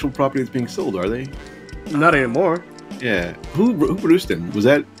an actual property that's being sold, are they? Not anymore. Yeah. Who produced them? Was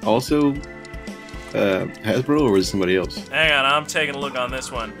that also Hasbro or was it somebody else? Hang on, I'm taking a look on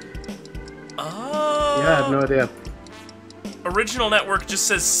this one. Oh. Yeah, I have no idea. Original network just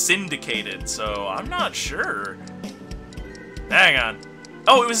says syndicated, so I'm not sure. Hang on.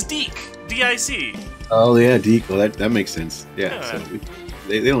 Oh, it was DIC. D-I-C. Oh yeah, DIC. Well, that makes sense. Yeah. Yeah. So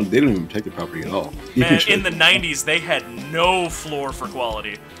they don't even protect the property at all. Man, in the 90s, they had no floor for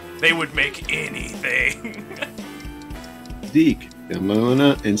quality. They would make anything. DIC. Come on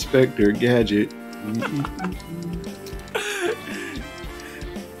up, Inspector Gadget. You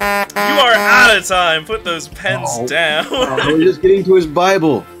are out of time. Put those pens down. We're just getting to his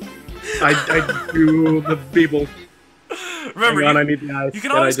Bible. I do the Bible. Remember, I need the eyes. you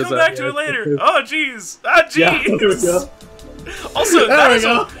can always come back to it later. Oh, jeez. Ah, jeez. Yeah, there we go. Also,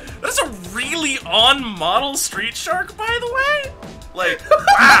 that's a really on-model Street Shark, by the way. Like,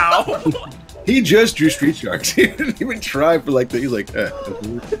 wow. He just drew street sharks. He didn't even try for like he's like, I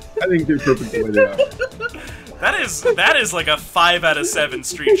think they're perfect the way they are. That is like a 5 out of 7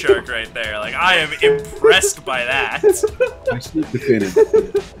 Street Shark right there. Like, I am impressed by that. I sleep defended.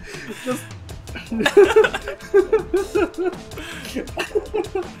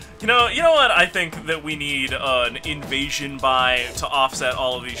 You know what? I think that we need an invasion buy to offset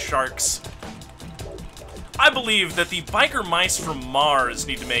all of these sharks. I believe that the biker mice from Mars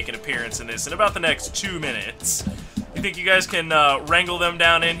need to make an appearance in this in about the next 2 minutes. You think you guys can wrangle them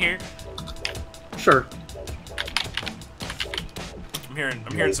down in here? Sure. I'm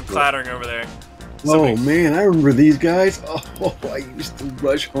hearing some clattering over there. Oh man, I remember these guys. Oh, I used to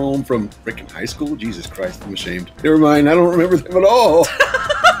rush home from freaking high school. Jesus Christ, I'm ashamed. Never mind, I don't remember them at all.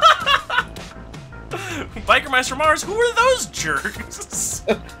 Biker mice from Mars? Who are those jerks?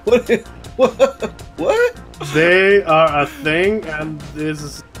 What? They are a thing, and this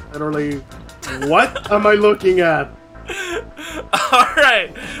is literally... What am I looking at?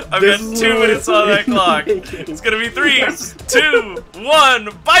 Alright, I've got 2 minutes on that clock. It's gonna be 3, 2, 1.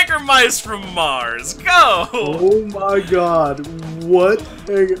 Biker mice from Mars, go! Oh my god, what?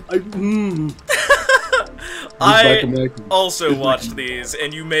 I also watched these,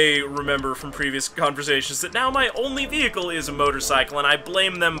 and you may remember from previous conversations that now my only vehicle is a motorcycle, and I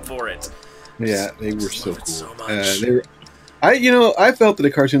blame them for it. Yeah, they were so cool. So much. I felt that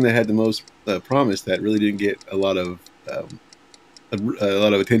the cartoon that had the most promise that really didn't get a lot of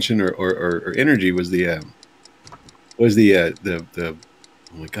attention or energy was the oh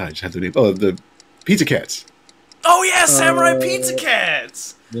my god, I just have the name. Oh, the Pizza Cats. Oh yeah, Samurai Pizza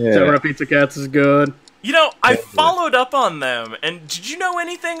Cats. Yeah. Samurai Pizza Cats is good. You know, I followed up on them, and did you know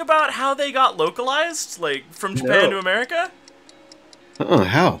anything about how they got localized, like from Japan to America?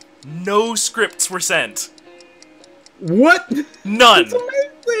 How? No scripts were sent. What? None. That's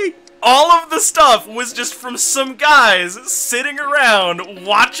amazing. All of the stuff was just from some guys sitting around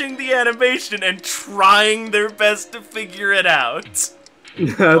watching the animation and trying their best to figure it out.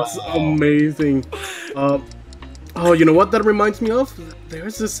 That's amazing. Oh, you know what that reminds me of?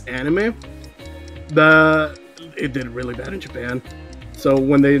 There's this anime that it did really bad in Japan. So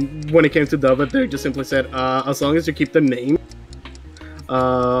when it came to dub it, they just simply said, as long as you keep the name,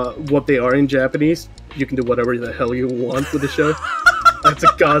 what they are in Japanese, you can do whatever the hell you want with the show.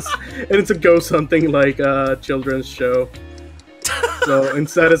 It's a ghost hunting like children's show. So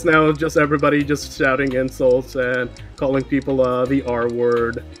instead, it's now just everybody just shouting insults and calling people the R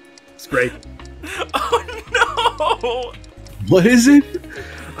word. It's great. Oh no! What is it?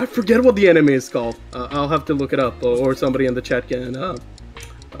 I forget what the anime is called. I'll have to look it up, or somebody in the chat can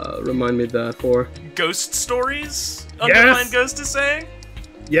remind me that for. Ghost stories? Yes! Undefined Ghost is saying?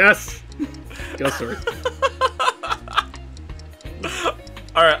 Yes! Ghost stories.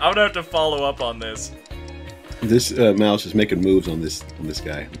 Alright, I'm gonna have to follow up on this. This mouse is making moves on this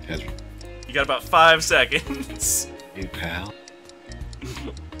guy. You got about 5 seconds. Hey, pal.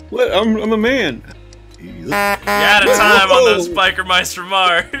 What? I'm a man. You out of time on those Biker Mice from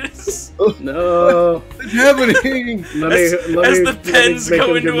Mars. No. What's happening? As the pens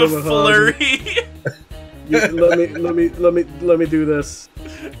go into a flurry. Let me do this.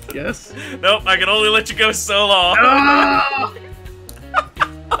 Yes. Nope, I can only let you go so long. Ah!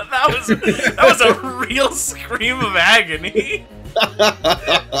 That was a real scream of agony.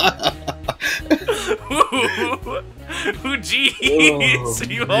 Ooh, jeez.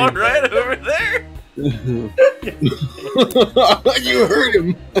 Are you alright over there? You heard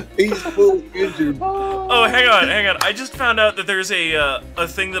him. He's fully injured. Oh, hang on. I just found out that there's a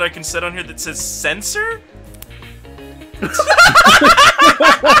thing that I can set on here that says censor.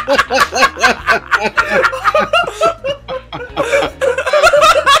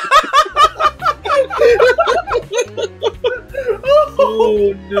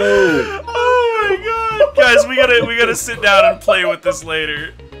 Oh no! Oh my god, guys, we gotta sit down and play with this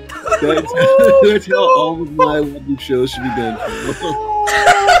later. That's how all of my Wobbly shows should be done.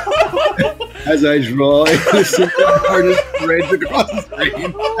 As I draw, the artist spreads across the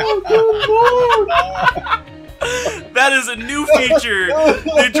screen. That is a new feature.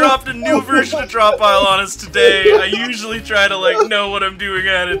 They dropped a new version of Drop Pile on us today. I usually try to know what I'm doing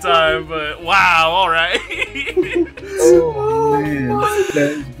ahead of time, but wow, all right. Oh man,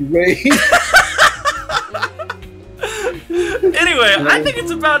 that's great. Anyway, I think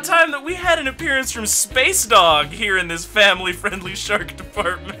it's about time that we had an appearance from Space Dog here in this family-friendly shark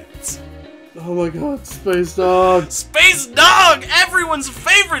department. Oh my god, Space Dog! Space Dog! Everyone's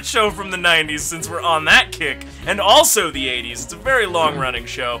favorite show from the 90s, since we're on that kick. And also the 80s. It's a very long-running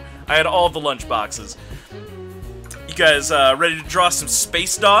show. I had all the lunchboxes. You guys ready to draw some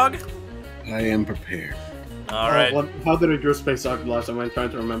Space Dog? I am prepared. Alright. How did I draw Space Dog last time? I'm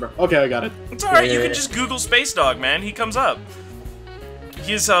trying to remember. Okay, I got it. It's alright, you can just Google Space Dog, man. He comes up.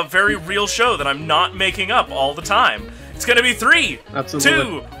 He's a very real show that I'm not making up all the time. It's gonna be 3,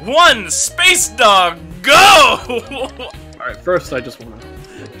 Absolutely. 2, 1, Space Dog, go! Alright, first I just want to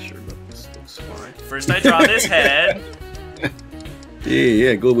make sure that this looks fine. First I draw this head.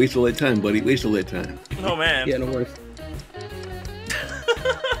 Yeah, go waste all that time, buddy. Waste all that time. Oh man. Yeah, no worries.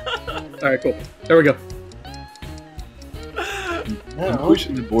 Alright, cool. There we go. I'm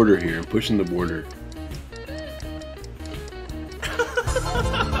pushing the border here. I'm pushing the border.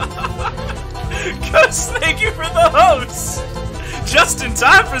 Gus, thank you for the host! Just in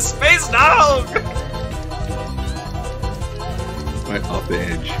time for Space Dog! Right off the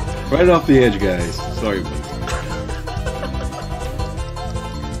edge. Right off the edge, guys. Sorry, buddy.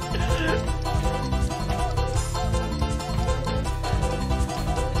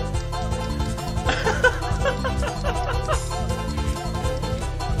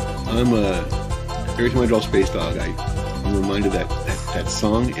 Every time I draw Space Dog, I'm reminded that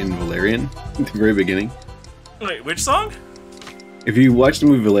song in Valerian at the very beginning. Wait, which song? If you watch the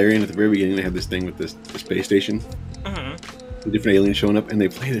movie Valerian, at the very beginning they have this thing with the space station. Mm-hmm. The different aliens showing up, and they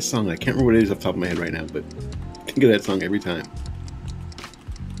play this song. I can't remember what it is off the top of my head right now, but I think of that song every time.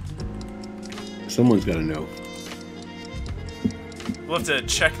 Someone's got to know. We'll have to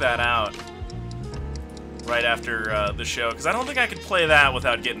check that out right after the show, because I don't think I could play that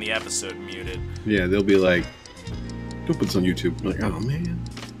without getting the episode muted. Yeah, they'll be like, don't put this on YouTube. I'm like, oh man.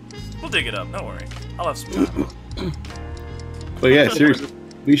 We'll dig it up, don't worry. I'll have some fun. But yeah, seriously,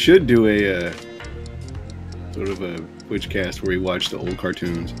 we should do a sort of a Twitchcast where we watch the old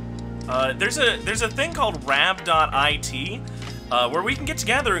cartoons. There's a thing called rab.it where we can get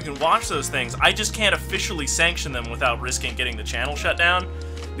together and can watch those things. I just can't officially sanction them without risking getting the channel shut down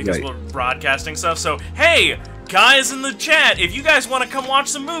because Right. we're broadcasting stuff. So, hey, guys in the chat, if you guys want to come watch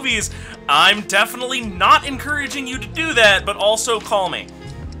some movies, I'm definitely not encouraging you to do that, but also call me.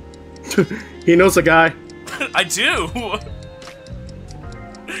 He knows a guy. I do.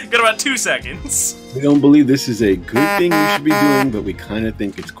 Got about 2 seconds. We don't believe this is a good thing we should be doing, but we kind of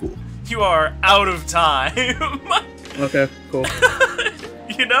think it's cool. You are out of time. Okay, cool.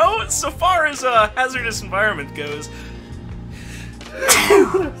 You know, so far as a hazardous environment goes,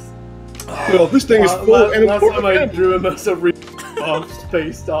 Well, this thing is full of last time I anthropomorphic. drew a mess of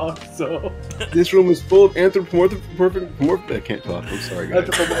space talk, so This room is full of anthropomorphic. I can't talk. I'm sorry, guys. I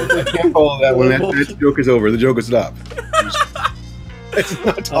anthropomorphic. can't follow that one. That joke is over. The joke is stopped. It's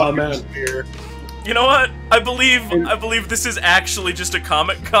not talking man. here. you know what? I believe this is actually just a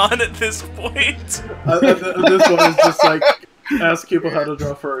Comic-Con at this point. This one is just like ask people how to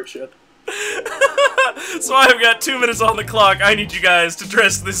draw furry shit. So I've got 2 minutes on the clock. I need you guys to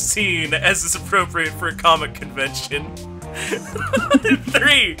dress this scene as is appropriate for a comic convention.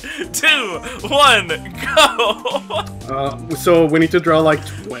 3, 2, 1, go! So we need to draw like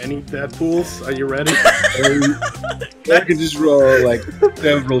 20 Deadpools. Are you ready? I can just draw like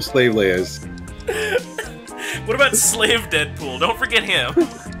several slave layers. What about Slave Deadpool? Don't forget him.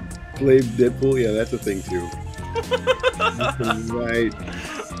 Slave Deadpool, yeah, that's a thing too. Right.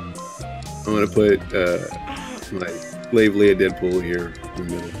 I'm gonna put my slave Leia Deadpool here in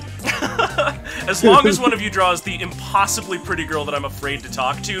the middle. As long as one of you draws the impossibly pretty girl that I'm afraid to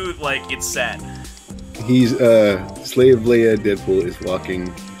talk to, like, it's set. He's slave Leia Deadpool is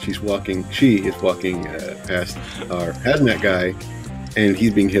walking. She is walking past our hazmat guy, and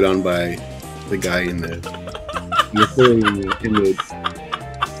he's being hit on by the guy in the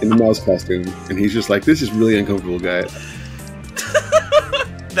mouse costume, and he's just like, "This is really uncomfortable, guy."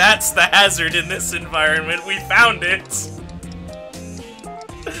 That's the hazard in this environment. We found it.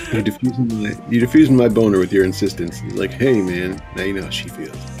 You're diffusing my boner with your insistence. He's like, "Hey, man, now you know how she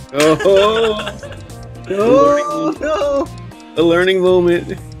feels." Oh, no! A learning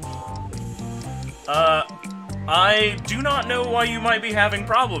moment. I do not know why you might be having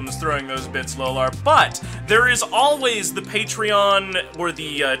problems throwing those bits, Lolar, but there is always the Patreon or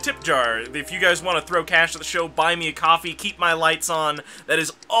the tip jar. If you guys want to throw cash at the show, buy me a coffee, keep my lights on, that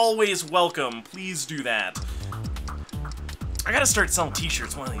is always welcome. Please do that. I gotta start selling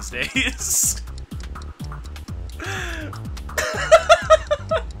t-shirts one of these days.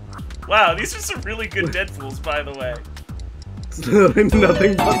 Wow, these are some really good Deadpools, by the way. Nothing but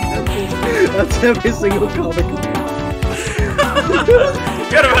Deadpool. That's every single comic.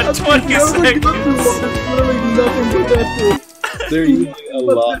 Got about 20 seconds. Literally nothing but Deadpool. There's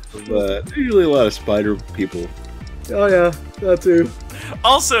usually a lot of spider people. Oh yeah, that too.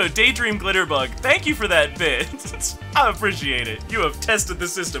 Also, Daydream Glitterbug, thank you for that bit. I appreciate it. You have tested the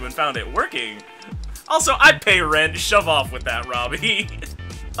system and found it working. Also, I pay rent. Shove off with that, Robbie.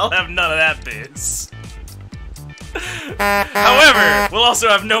 I'll have none of that biz. However, we'll also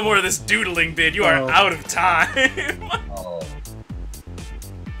have no more of this doodling bit. You are out of time.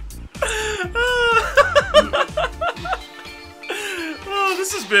 Oh,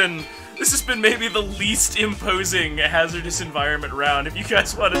 this has been maybe the least imposing hazardous environment round. If you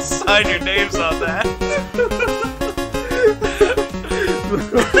guys want to sign your names on that.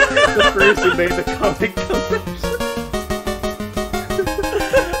 The first who made the comic convention.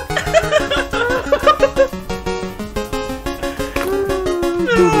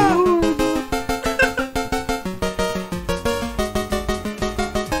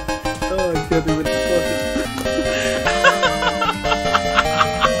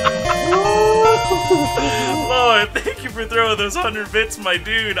 Lord, thank you for throwing those 100 bits, my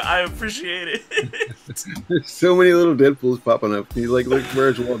dude. I appreciate it. There's so many little Deadpools popping up. He's like, look,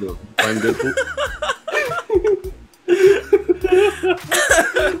 where's Waldo? Find Deadpool.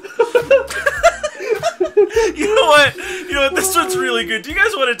 You know what? This one's really good. Do you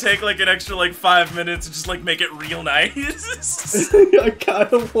guys want to take like an extra like 5 minutes and just like make it real nice? I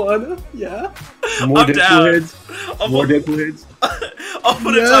kinda wanna, yeah. More I'm Deadpool down. heads. More Deadpool heads. I'll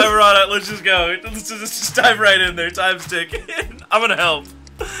put a timer on it. Let's just go. Let's just dive right in there. Time's ticking. I'm gonna help.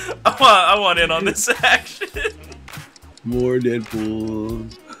 I want in on this action. More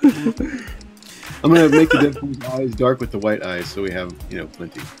Deadpools. I'm gonna make the Deadpool's eyes dark with the white eyes, so we have,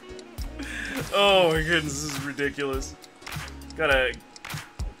 plenty. Oh my goodness, this is ridiculous. Gotta.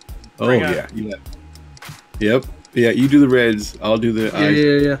 Oh yeah, Yep. Yeah, you do the reds. I'll do the eyes.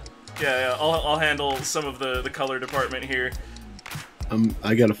 Yeah. I'll handle some of the color department here.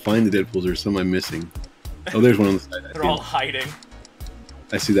 I gotta find the Deadpools. There's some I'm missing. Oh, there's one on the side. They're all hiding.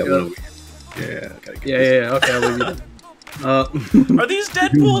 I see that one over here. Yeah. Gotta get Yeah. Okay, I'll leave you. Are these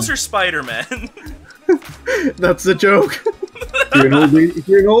Deadpools or Spider-Man? That's the joke. If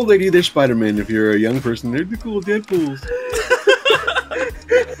you're an old lady, they're Spider-Man. If you're a young person, they're the cool Deadpools.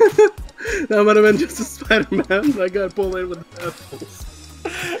 That might have been just a Spider-Man. I got pulled in with the Deadpools.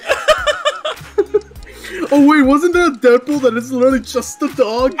 Oh wait, wasn't there a Deadpool that is literally just a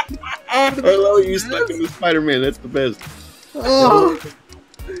dog? I love you stuck in the Spider-Man. That's the best. Oh.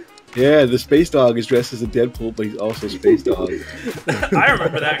 Yeah, the space dog is dressed as a Deadpool, but he's also a space dog. I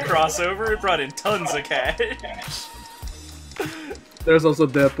remember that crossover. It brought in tons of cash. There's also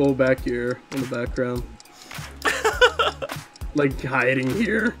Deadpool back here in the background. Like hiding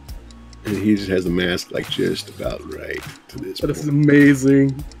here. And he just has the mask like just about right to this That point. is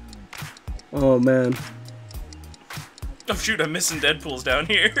amazing. Oh man. Oh shoot, I'm missing Deadpool's down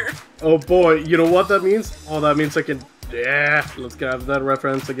here. Oh boy, you know what that means? Oh, that means I can... Yeah, let's grab that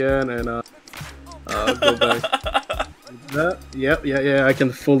reference again and go back. That? Yep, yeah, I can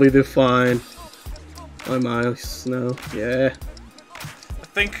fully define my mouse now. Yeah.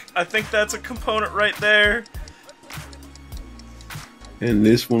 I think that's a component right there. And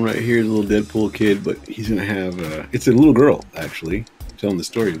this one right here is a little Deadpool kid, but he's gonna have it's a little girl actually telling the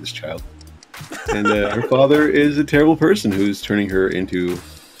story of this child. And her father is a terrible person who's turning her into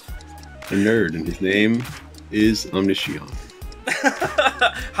a nerd, and his name is Omniscion.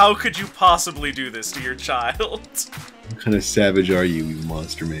 How could you possibly do this to your child? What kind of savage are you, you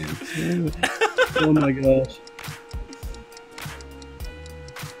monster man? Oh my gosh.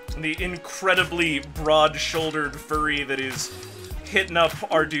 The incredibly broad-shouldered furry that is hitting up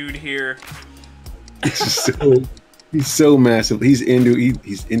our dude here. He's so massive. He's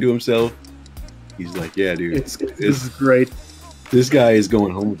into himself. He's like, yeah, dude. This is great. This guy is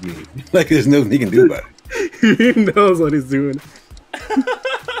going home with me. Like, there's nothing he can do about He knows what he's doing.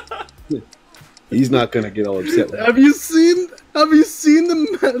 it. He's not gonna get all upset. Have you seen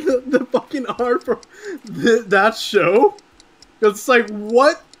the fucking art from that show? It's like,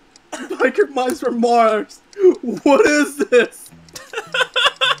 what? Biker Mice from Mars. What is this?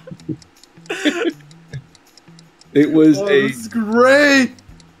 It was It's great.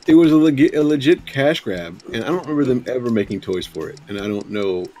 It was a legit cash grab, and I don't remember them ever making toys for it. And I don't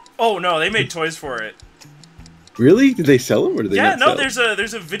know. Oh no, they made toys for it. Really? Did they sell them, or did they? Yeah, not no. sell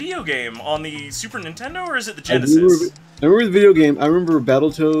There's a video game on the Super Nintendo, or is it the I Genesis? remember the video game. I remember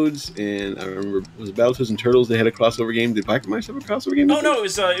Battletoads, and I remember was it Battletoads and Turtles. They had a crossover game. Did Biker Mice have a crossover game? Oh no, it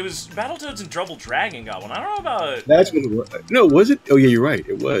was Battletoads and Double Dragon got one. I don't know about. That's what it was. No, was it? Oh yeah, you're right.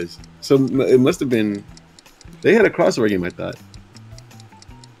 It was. So it must have been. They had a crossover game, I thought.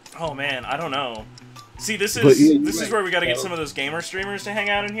 Oh man, I don't know. See, this is right. where we got to get some of those gamer streamers to hang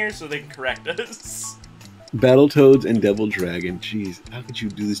out in here so they can correct us. Battletoads and Double Dragon. Jeez, how could you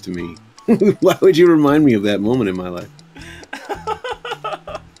do this to me? Why would you remind me of that moment in my life?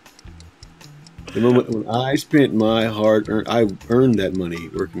 The moment when I spent my hard-earned, I earned that money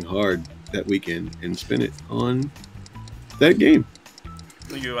working hard that weekend and spent it on that game.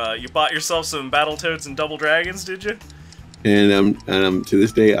 You bought yourself some Battletoads and Double Dragons, did you? And to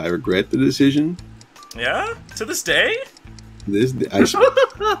this day, I regret the decision. Yeah, to this day. I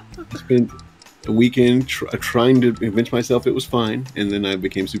spent a weekend trying to convince myself it was fine, and then I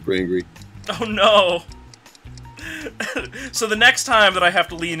became super angry. Oh no. So the next time that I have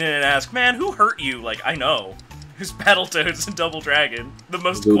to lean in and ask, man, who hurt you? Like, I know. Who's Battletoads and Double Dragon? The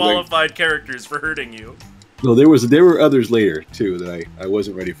most qualified characters for hurting you. No, there were others later too that I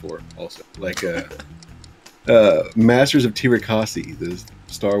wasn't ready for. Also, like Masters of Tirakasi, the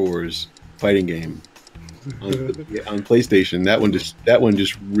Star Wars fighting game on PlayStation. That one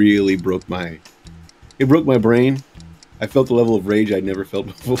just really broke my brain. I felt the level of rage I'd never felt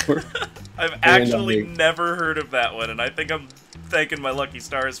before. I've actually never heard of that one, and I think I'm thanking my lucky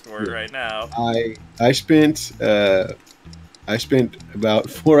stars for it right now. I spent about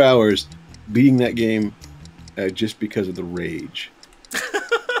 4 hours beating that game just because of the rage.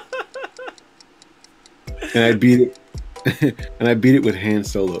 And I beat it with Han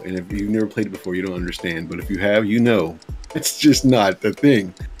Solo. And if you've never played it before, you don't understand. But if you have, you know, it's just not the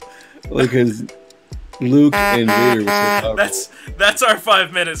thing. Because Luke and Vader were so powerful. That's our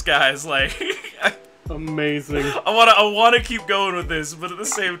 5 minutes, guys. Like, Amazing. I wanna keep going with this, but at the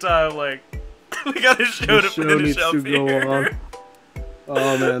same time, like, we got a show to finish up here.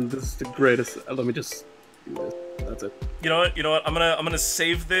 Oh man, this is the greatest. Let me just do this. That's it. You know what? I'm gonna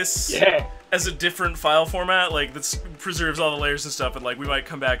save this as a different file format. Like, this preserves all the layers and stuff, and like we might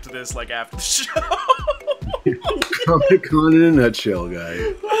come back to this like after the show. Comic Con in a nutshell,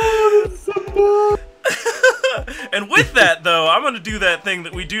 guys. And with that, though, I'm gonna do that thing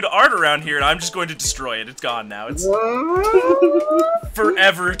that we do to art around here, and I'm just going to destroy it. It's gone now. It's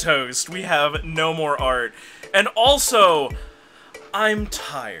forever toast. We have no more art. And also, I'm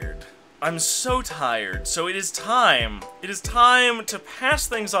tired. I'm so tired, so it is time. It is time to pass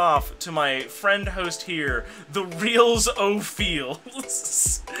things off to my friend host here, the Reels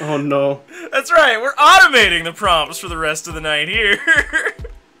O'Fields. Oh no. That's right, we're automating the prompts for the rest of the night here.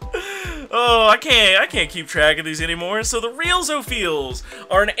 Oh, I can't keep track of these anymore. So the Reels O'Fields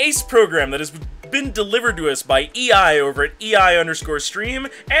are an ACE program that has been delivered to us by EI over at EI_stream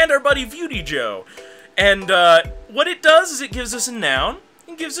and our buddy Beauty Joe. And what it does is it gives us a noun,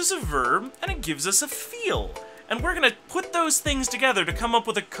 it gives us a verb, and it gives us a feel. And we're gonna put those things together to come up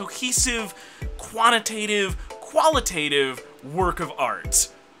with a cohesive, quantitative, qualitative work of art.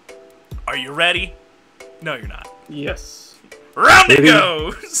 Are you ready? No, you're not. Yes. Round it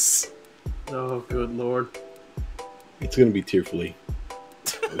goes! Oh, good lord. It's gonna be tearfully.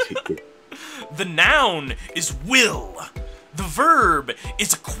 The noun is will. The verb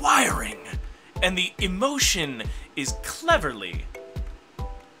is acquiring. And the emotion is cleverly.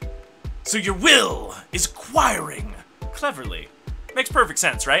 So your will is acquiring cleverly. Makes perfect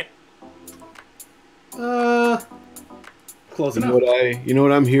sense, right? Close You enough. know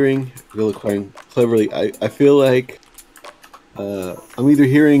what I'm hearing? Will acquiring cleverly. I feel like I'm either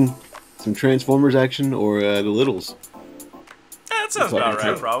hearing some Transformers action or the Littles. That sounds about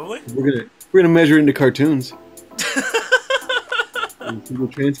right, probably. We're gonna measure into cartoons. The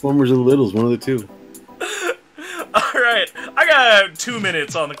Transformers or the Littles, one of the two. Alright, I got 2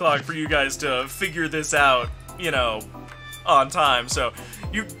 minutes on the clock for you guys to figure this out, you know, on time. So,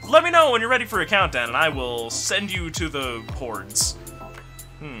 you let me know when you're ready for a countdown, and I will send you to the hordes.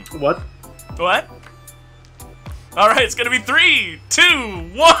 What? What? Alright, it's gonna be 3, 2,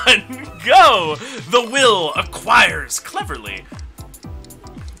 1, go! The will acquires cleverly.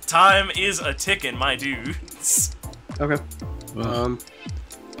 Time is a ticking, my dudes. Okay.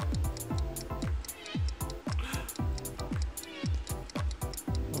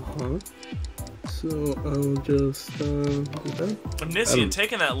 So I'll just do that. Omniscion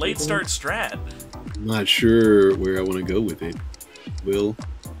taking that late start strat. I'm not sure where I want to go with it. Will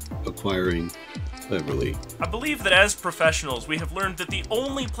acquiring cleverly. I believe that as professionals, we have learned that the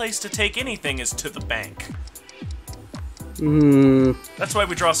only place to take anything is to the bank. That's why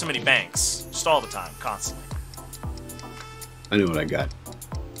we draw so many banks. Just all the time, constantly. I know what I got.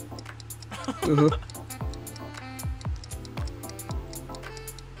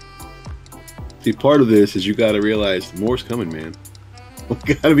 See, part of this is you gotta realize more's coming, man. We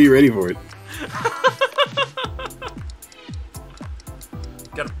gotta be ready for it.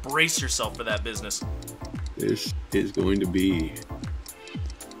 Gotta brace yourself for that business. This is going to be...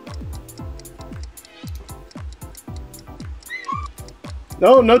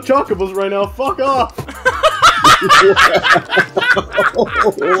 No chocobos right now. Fuck off.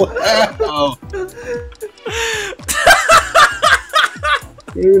 Wow.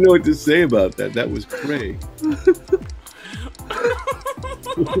 I don't even know what to say about that. That was cray.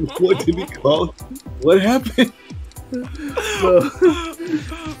 What did he call it? What happened? So,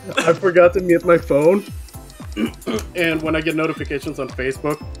 I forgot to mute my phone, and when I get notifications on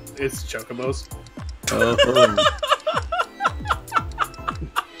Facebook, it's chocobos.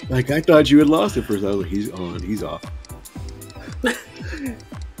 Like, I thought you had lost it first. I was like, he's on, he's off.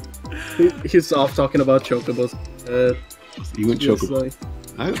 He's off talking about chocobos. You went Just chocobo. like,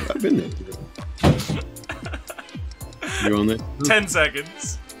 I've been there. You're on that? 10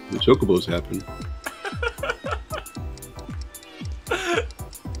 seconds. The chocobos happen.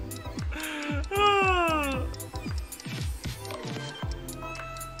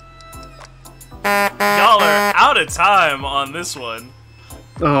 Y'all are out of time on this one.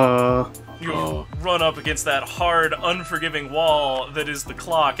 You Oh. run up against that hard, unforgiving wall that is the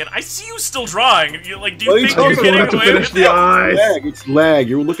clock, and I see you still drawing. You like, do you What are you think you're talking getting about? away finish with the it? eyes. Lag. It's lag.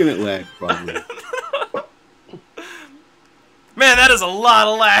 You're looking at lag, probably. Man, that is a lot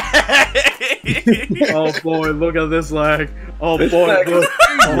of lag. oh boy, look at this lag. Oh boy, look.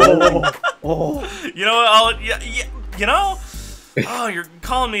 Oh. You know what? You know. Oh, you're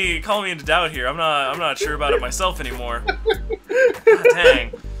calling me into doubt here. I'm not sure about it myself anymore. God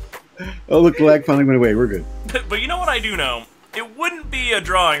dang. Oh, look, the lag finally went away. We're good. But you know what I do know? It wouldn't be a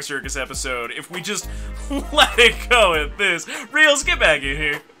drawing circus episode if we just let it go at this. Reels, get back in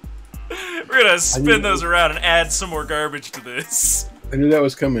here. We're gonna spin those around and add some more garbage to this. I knew that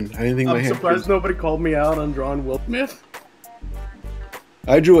was coming. I didn't think my I'm hamster... surprised nobody called me out on drawing Will Smith.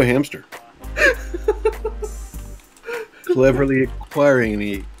 I drew a hamster. Cleverly acquiring,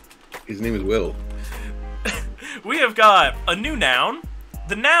 and his name is Will. We have got a new noun.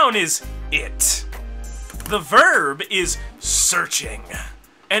 The noun is it. The verb is searching.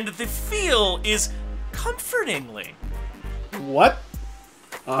 And the feel is comfortingly. What?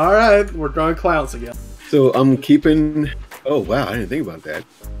 All right, we're drawing clowns again. So I'm keeping. Oh wow, I didn't think about that.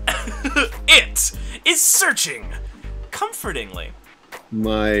 It is searching comfortingly.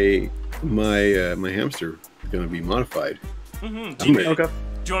 My hamster is gonna be modified. Mm-hmm. Okay. Do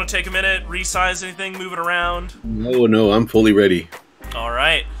you want to take a minute, resize anything, move it around? No, I'm fully ready. All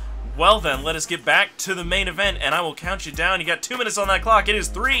right. Well then, let us get back to the main event, and I will count you down. You got 2 minutes on that clock. It is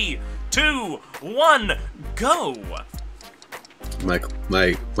 3, 2, 1, go. My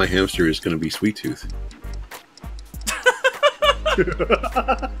hamster is gonna be Sweet Tooth. You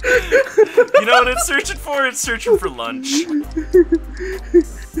know what it's searching for? It's searching for lunch.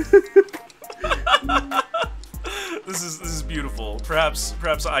 This is beautiful.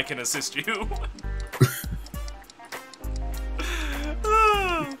 Perhaps I can assist you.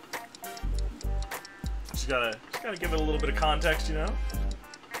 Just gotta give it a little bit of context, you know.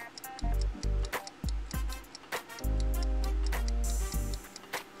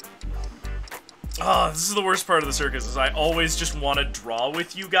 Oh, this is the worst part of the circus, is I always just want to draw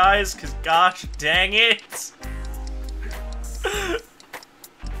with you guys, because gosh dang it!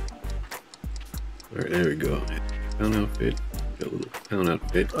 Alright, there we go. Town outfit. Got a little town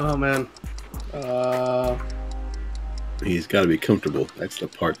outfit. Oh man. He's gotta be comfortable. That's the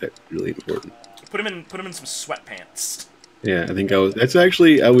part that's really important. Put him in some sweatpants. Yeah, I think I was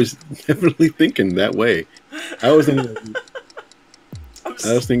definitely thinking that way. I was thinking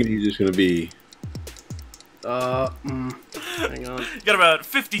he's just gonna be hang on. You got about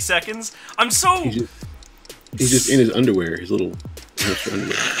 50 seconds. I'm so... He's just in his underwear, his little hamster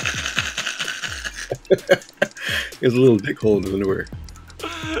underwear. He has a little dick hole in his underwear.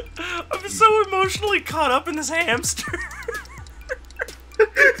 I'm so emotionally caught up in this hamster.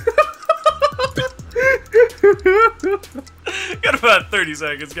 Got about 30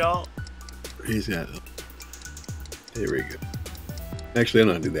 seconds, y'all. He's got... There we go. Actually, I'm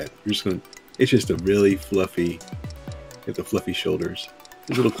not gonna do that. We're just gonna... It's just a really fluffy... Get the fluffy shoulders.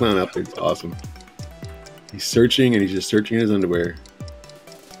 His little clown outfit's awesome. He's searching, and he's just searching in his underwear.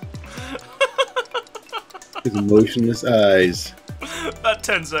 His emotionless eyes. About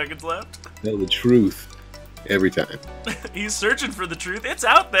 10 seconds left. Tell the truth every time. He's searching for the truth. It's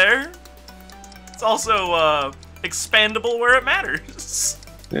out there. It's also expandable where it matters.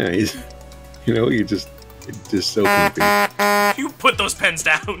 Yeah, he's... You know, it's just so comfy. You put those pens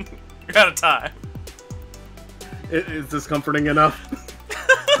down. You're out of time. Is this comforting enough?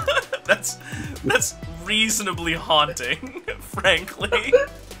 That's reasonably haunting, frankly.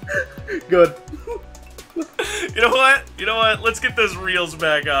 Good. You know what? Let's get those reels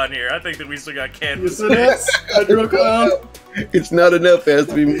back on here. I think that we still got canvas Yes, it is. I drew a clown. It's not enough. It has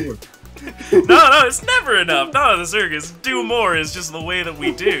to be more. No, it's never enough. Not in the circus. Do more is just the way that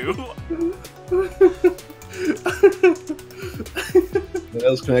we do. What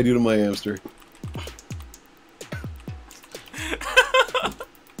else can I do to my hamster?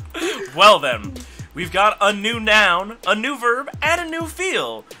 Well then, we've got a new noun, a new verb, and a new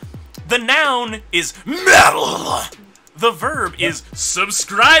feel. The noun is metal. The verb is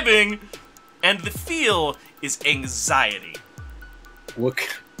subscribing. And the feel is anxiety. What?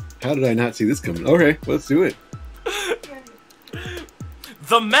 How did I not see this coming? Okay, let's do it.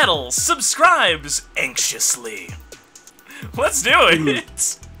 The metal subscribes anxiously. Let's do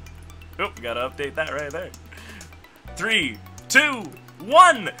it. Oh, gotta update that right there. 3, 2,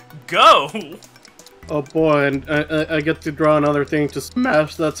 1, go. Oh boy, and I get to draw another thing to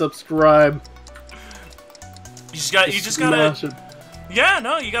smash that subscribe. You just gotta. Smash it. Yeah,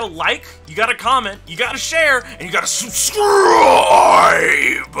 no, you gotta like, you gotta comment, you gotta share, and you gotta subscribe.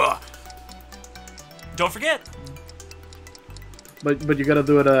 Don't forget. But you gotta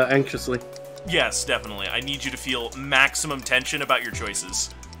do it anxiously. Yes, definitely. I need you to feel maximum tension about your choices.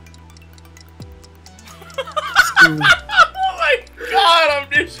 Oh my god,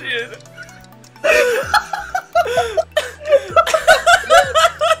 Omniscion! I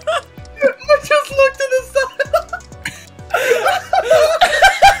just looked to the side.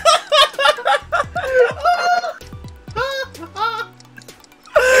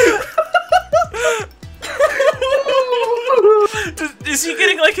 Is he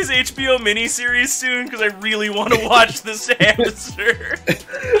getting like his HBO miniseries soon? Because I really want to watch this hamster.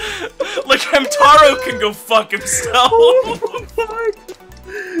 Like Hamtaro can go fuck himself.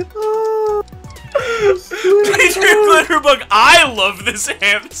 Patriot Glitterbug, I love this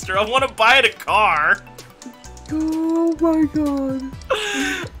hamster. I want to buy it a car. Oh my god.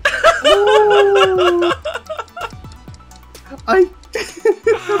 Oh. I'm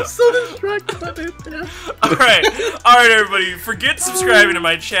so distracted by this. I Alright, everybody, forget subscribing to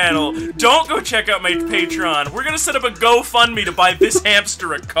my channel. Don't go check out my Patreon. We're gonna set up a GoFundMe to buy this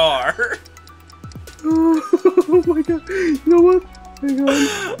hamster a car. Oh my god. You know what? Hang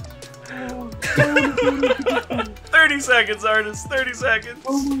on. 30 seconds, artist. 30 seconds.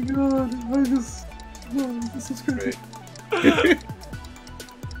 Oh my god. This is great.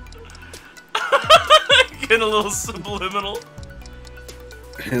 Get a little subliminal.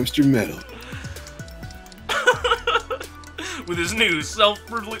 Hamster metal. With his new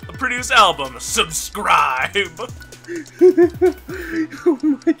self-produced album, Subscribe. Oh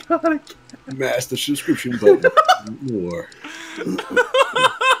my god, I can't. Mash the subscription button. More.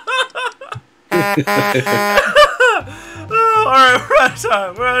 Alright, we're out of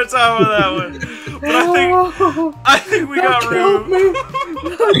time. We're out of time on that one. But I think we got room.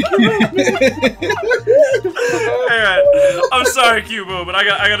 Alright. I'm sorry, Kyupo, but I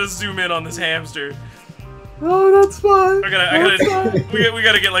gotta zoom in on this hamster. Oh, that's fine. We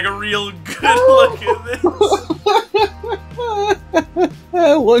gotta get like a real good look at this.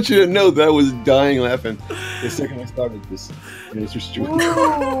 I want you to know that I was dying laughing the second I started this. Mr. Stewart.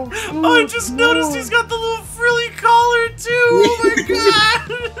 Oh, Oh, I just noticed he's got the little frilly collar too. Oh my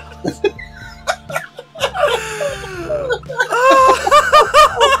god.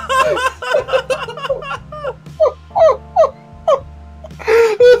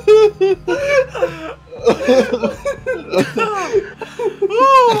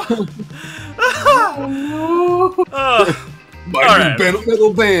 My Alright. new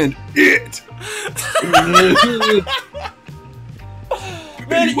metal band, it.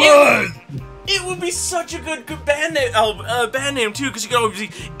 Man, What? it would be such a good band name too, because you could always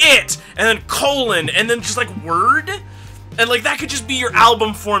be it, and then colon, and then just like word, and like that could just be your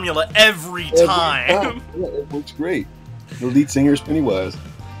album formula every time. Yeah, it works great. The lead singer is Pennywise.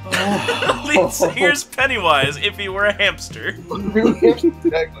 Lead singer's Pennywise if he were a hamster.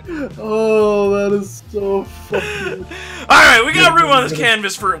 Exactly. Oh, that is so fucking. Alright, we got room on this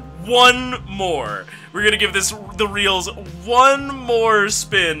canvas for one more. We're gonna give the reels one more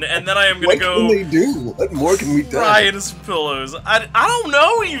spin, and then I am gonna What go can they do? What more can we do? fry into some pillows. I don't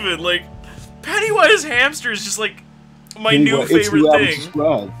know even, like, Pennywise hamster is just like my new Anyway, it's favorite who I would thing.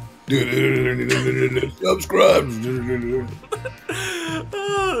 Subscribe.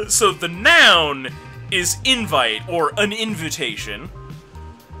 So the noun is invite or an invitation.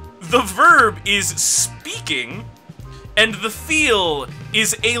 The verb is speaking, and the feel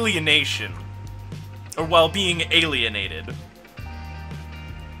is alienation, or while being alienated.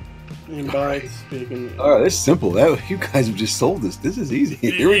 By speaking. All right, that's simple. You guys have just sold us. This is easy.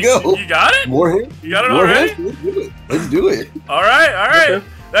 Here we go. You got it? More hits. You got it More already? hits? Let's do it. Let's do it. All right.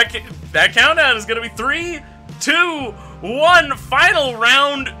 Okay. That countdown is gonna be 3, 2, 1. Final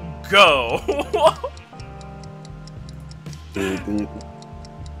round, go.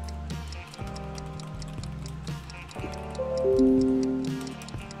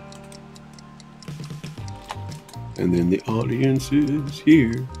 And then the audience is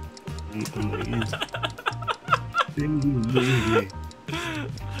here.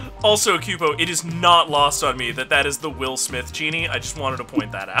 Also, Kyupo, it is not lost on me that is the Will Smith genie. I just wanted to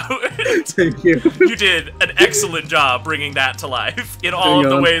point that out. Thank you. You did an excellent job bringing that to life in all of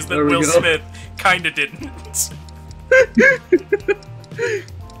the ways that Will Smith kinda didn't.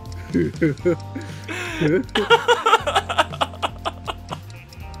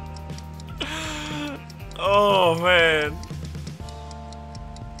 Oh, man.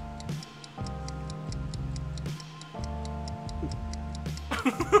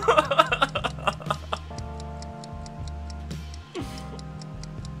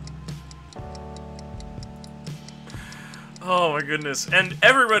 Oh my goodness. And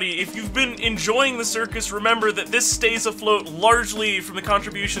everybody, if you've been enjoying the circus, remember that this stays afloat largely from the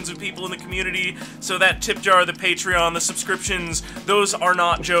contributions of people in the community, so that tip jar, the Patreon, the subscriptions, those are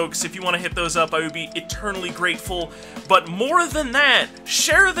not jokes. If you want to hit those up, I would be eternally grateful. But more than that,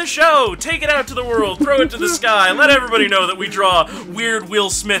 share the show, take it out to the world, throw it to the sky, let everybody know that we draw weird Will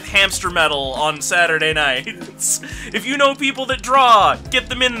Smith hamster metal on Saturday nights. If you know people that draw, get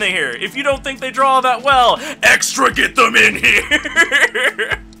them in there. If you don't think they draw that well, extra get them in here.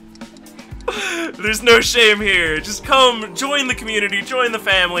 There's no shame here. Just come, join the community, join the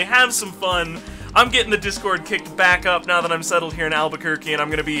family, have some fun. I'm getting the Discord kicked back up now that I'm settled here in Albuquerque, and I'm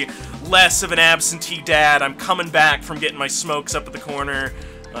gonna be less of an absentee dad. I'm coming back from getting my smokes up at the corner.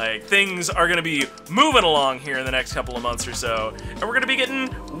 Like, things are gonna be moving along here in the next couple of months or so, and we're gonna be getting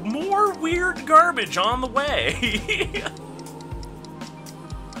more weird garbage on the way.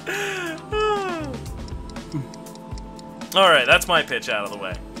 Alright, that's my pitch out of the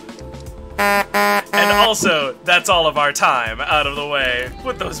way. And also, that's all of our time out of the way.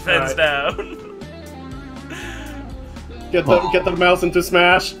 Put those pens down. Get the mouse into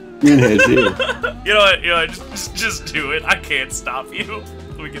Smash. You know what? Just do it. I can't stop you.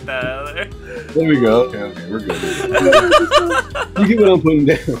 We get that out of there. There we go. Okay, we're good. You get what I'm putting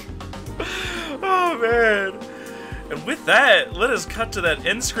down. Oh man. And with that, let us cut to that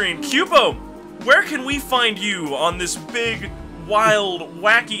end screen. Kyupo, where can we find you on this big, wild,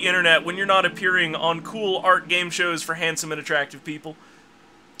 wacky internet when you're not appearing on cool art game shows for handsome and attractive people?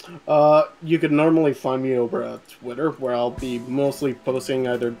 You can normally find me over at Twitter, where I'll be mostly posting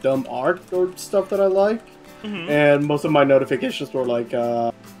either dumb art or stuff that I like. And most of my notifications for like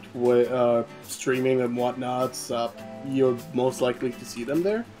streaming and whatnot, you're most likely to see them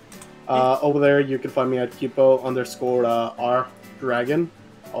there. Over there, you can find me at Kyupo_R_Dragon.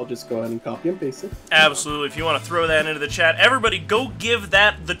 I'll just go ahead and copy and paste it. Absolutely. If you want to throw that into the chat, everybody go give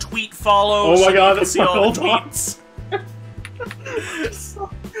that the tweet follow. Oh my god, you can see all the tweets.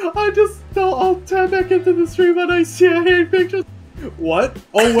 I'll tap back into the stream and I see I hate pictures. What?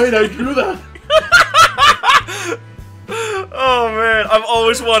 Oh wait, I drew that. Oh man, I've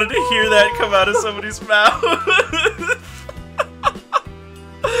always wanted to hear that come out of somebody's mouth.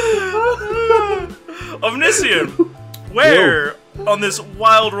 Omniscion, where on this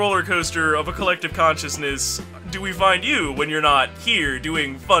wild roller coaster of a collective consciousness do we find you when you're not here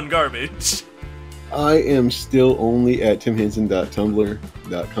doing fun garbage? I am still only at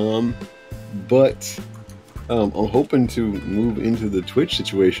timhenson.tumblr.com, but I'm hoping to move into the Twitch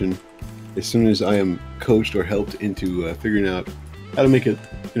situation as soon as I am coached or helped into figuring out how to make it,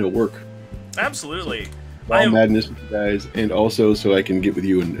 work. Absolutely. All madness with you guys, and also so I can get with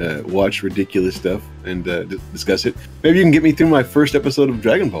you and watch ridiculous stuff and discuss it. Maybe you can get me through my first episode of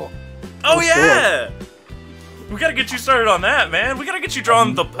Dragon Ball. Oh yeah! We gotta get you started on that, man. We gotta get you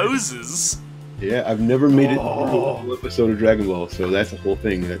drawing the poses. Yeah, I've never made it through an episode of Dragon Ball, so that's the whole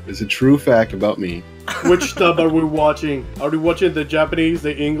thing. It's a true fact about me. Which dub are we watching? Are we watching the Japanese,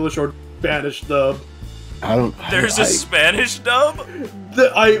 the English, or Spanish dub? There's a Spanish dub?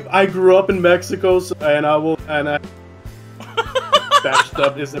 I grew up in Mexico, Spanish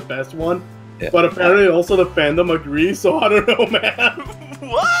dub is the best one. Yeah. But apparently also the fandom agrees, so I don't know, man.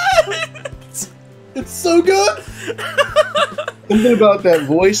 What? It's so good! Something about that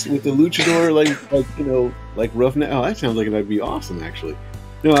voice with the luchador, like roughing it. Oh, that sounds like that'd be awesome, actually.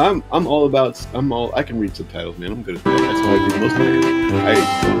 No, I can read subtitles, man. I'm good at that. That's how I do most of it.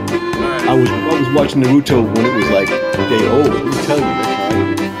 I was watching Naruto when it was like a day old. Let me tell you,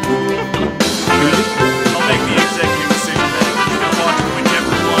 I'll make the executive decision that we're gonna watch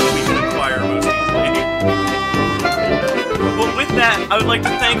whichever one we can acquire most easily. Well, with that, I would like to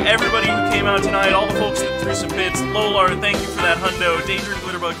thank everybody who came out tonight, all the folks that threw some bits. Lolar, thank you for that hundo. Danger and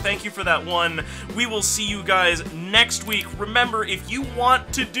Glitterbug, thank you for that one. We will see you guys next week. Remember, if you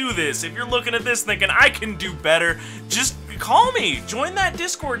want to do this, if you're looking at this thinking, I can do better, just call me. Join that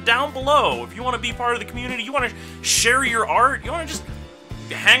Discord down below. If you want to be part of the community, you want to share your art, you want to just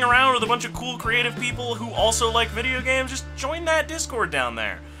hang around with a bunch of cool creative people who also like video games, just join that Discord down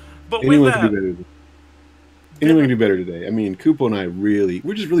there. But anyone can do better today. I mean, Kyupo and I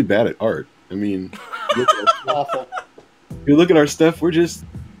we're just really bad at art. I mean, awful. If you look at our stuff, we're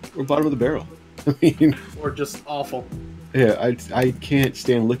bottom of the barrel. I mean, we're just awful. Yeah, I can't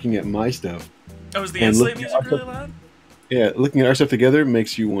stand looking at my stuff. Oh, is the Enslate music really loud? Yeah, looking at our stuff together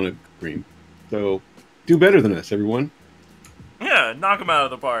makes you want to scream. So, do better than us, everyone. Yeah, knock them out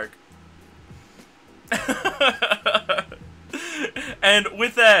of the park. And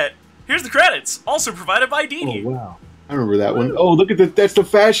with that, here's the credits, also provided by Dini. Oh wow, I remember that one. Oh, look at that's the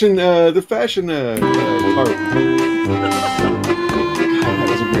fashion part.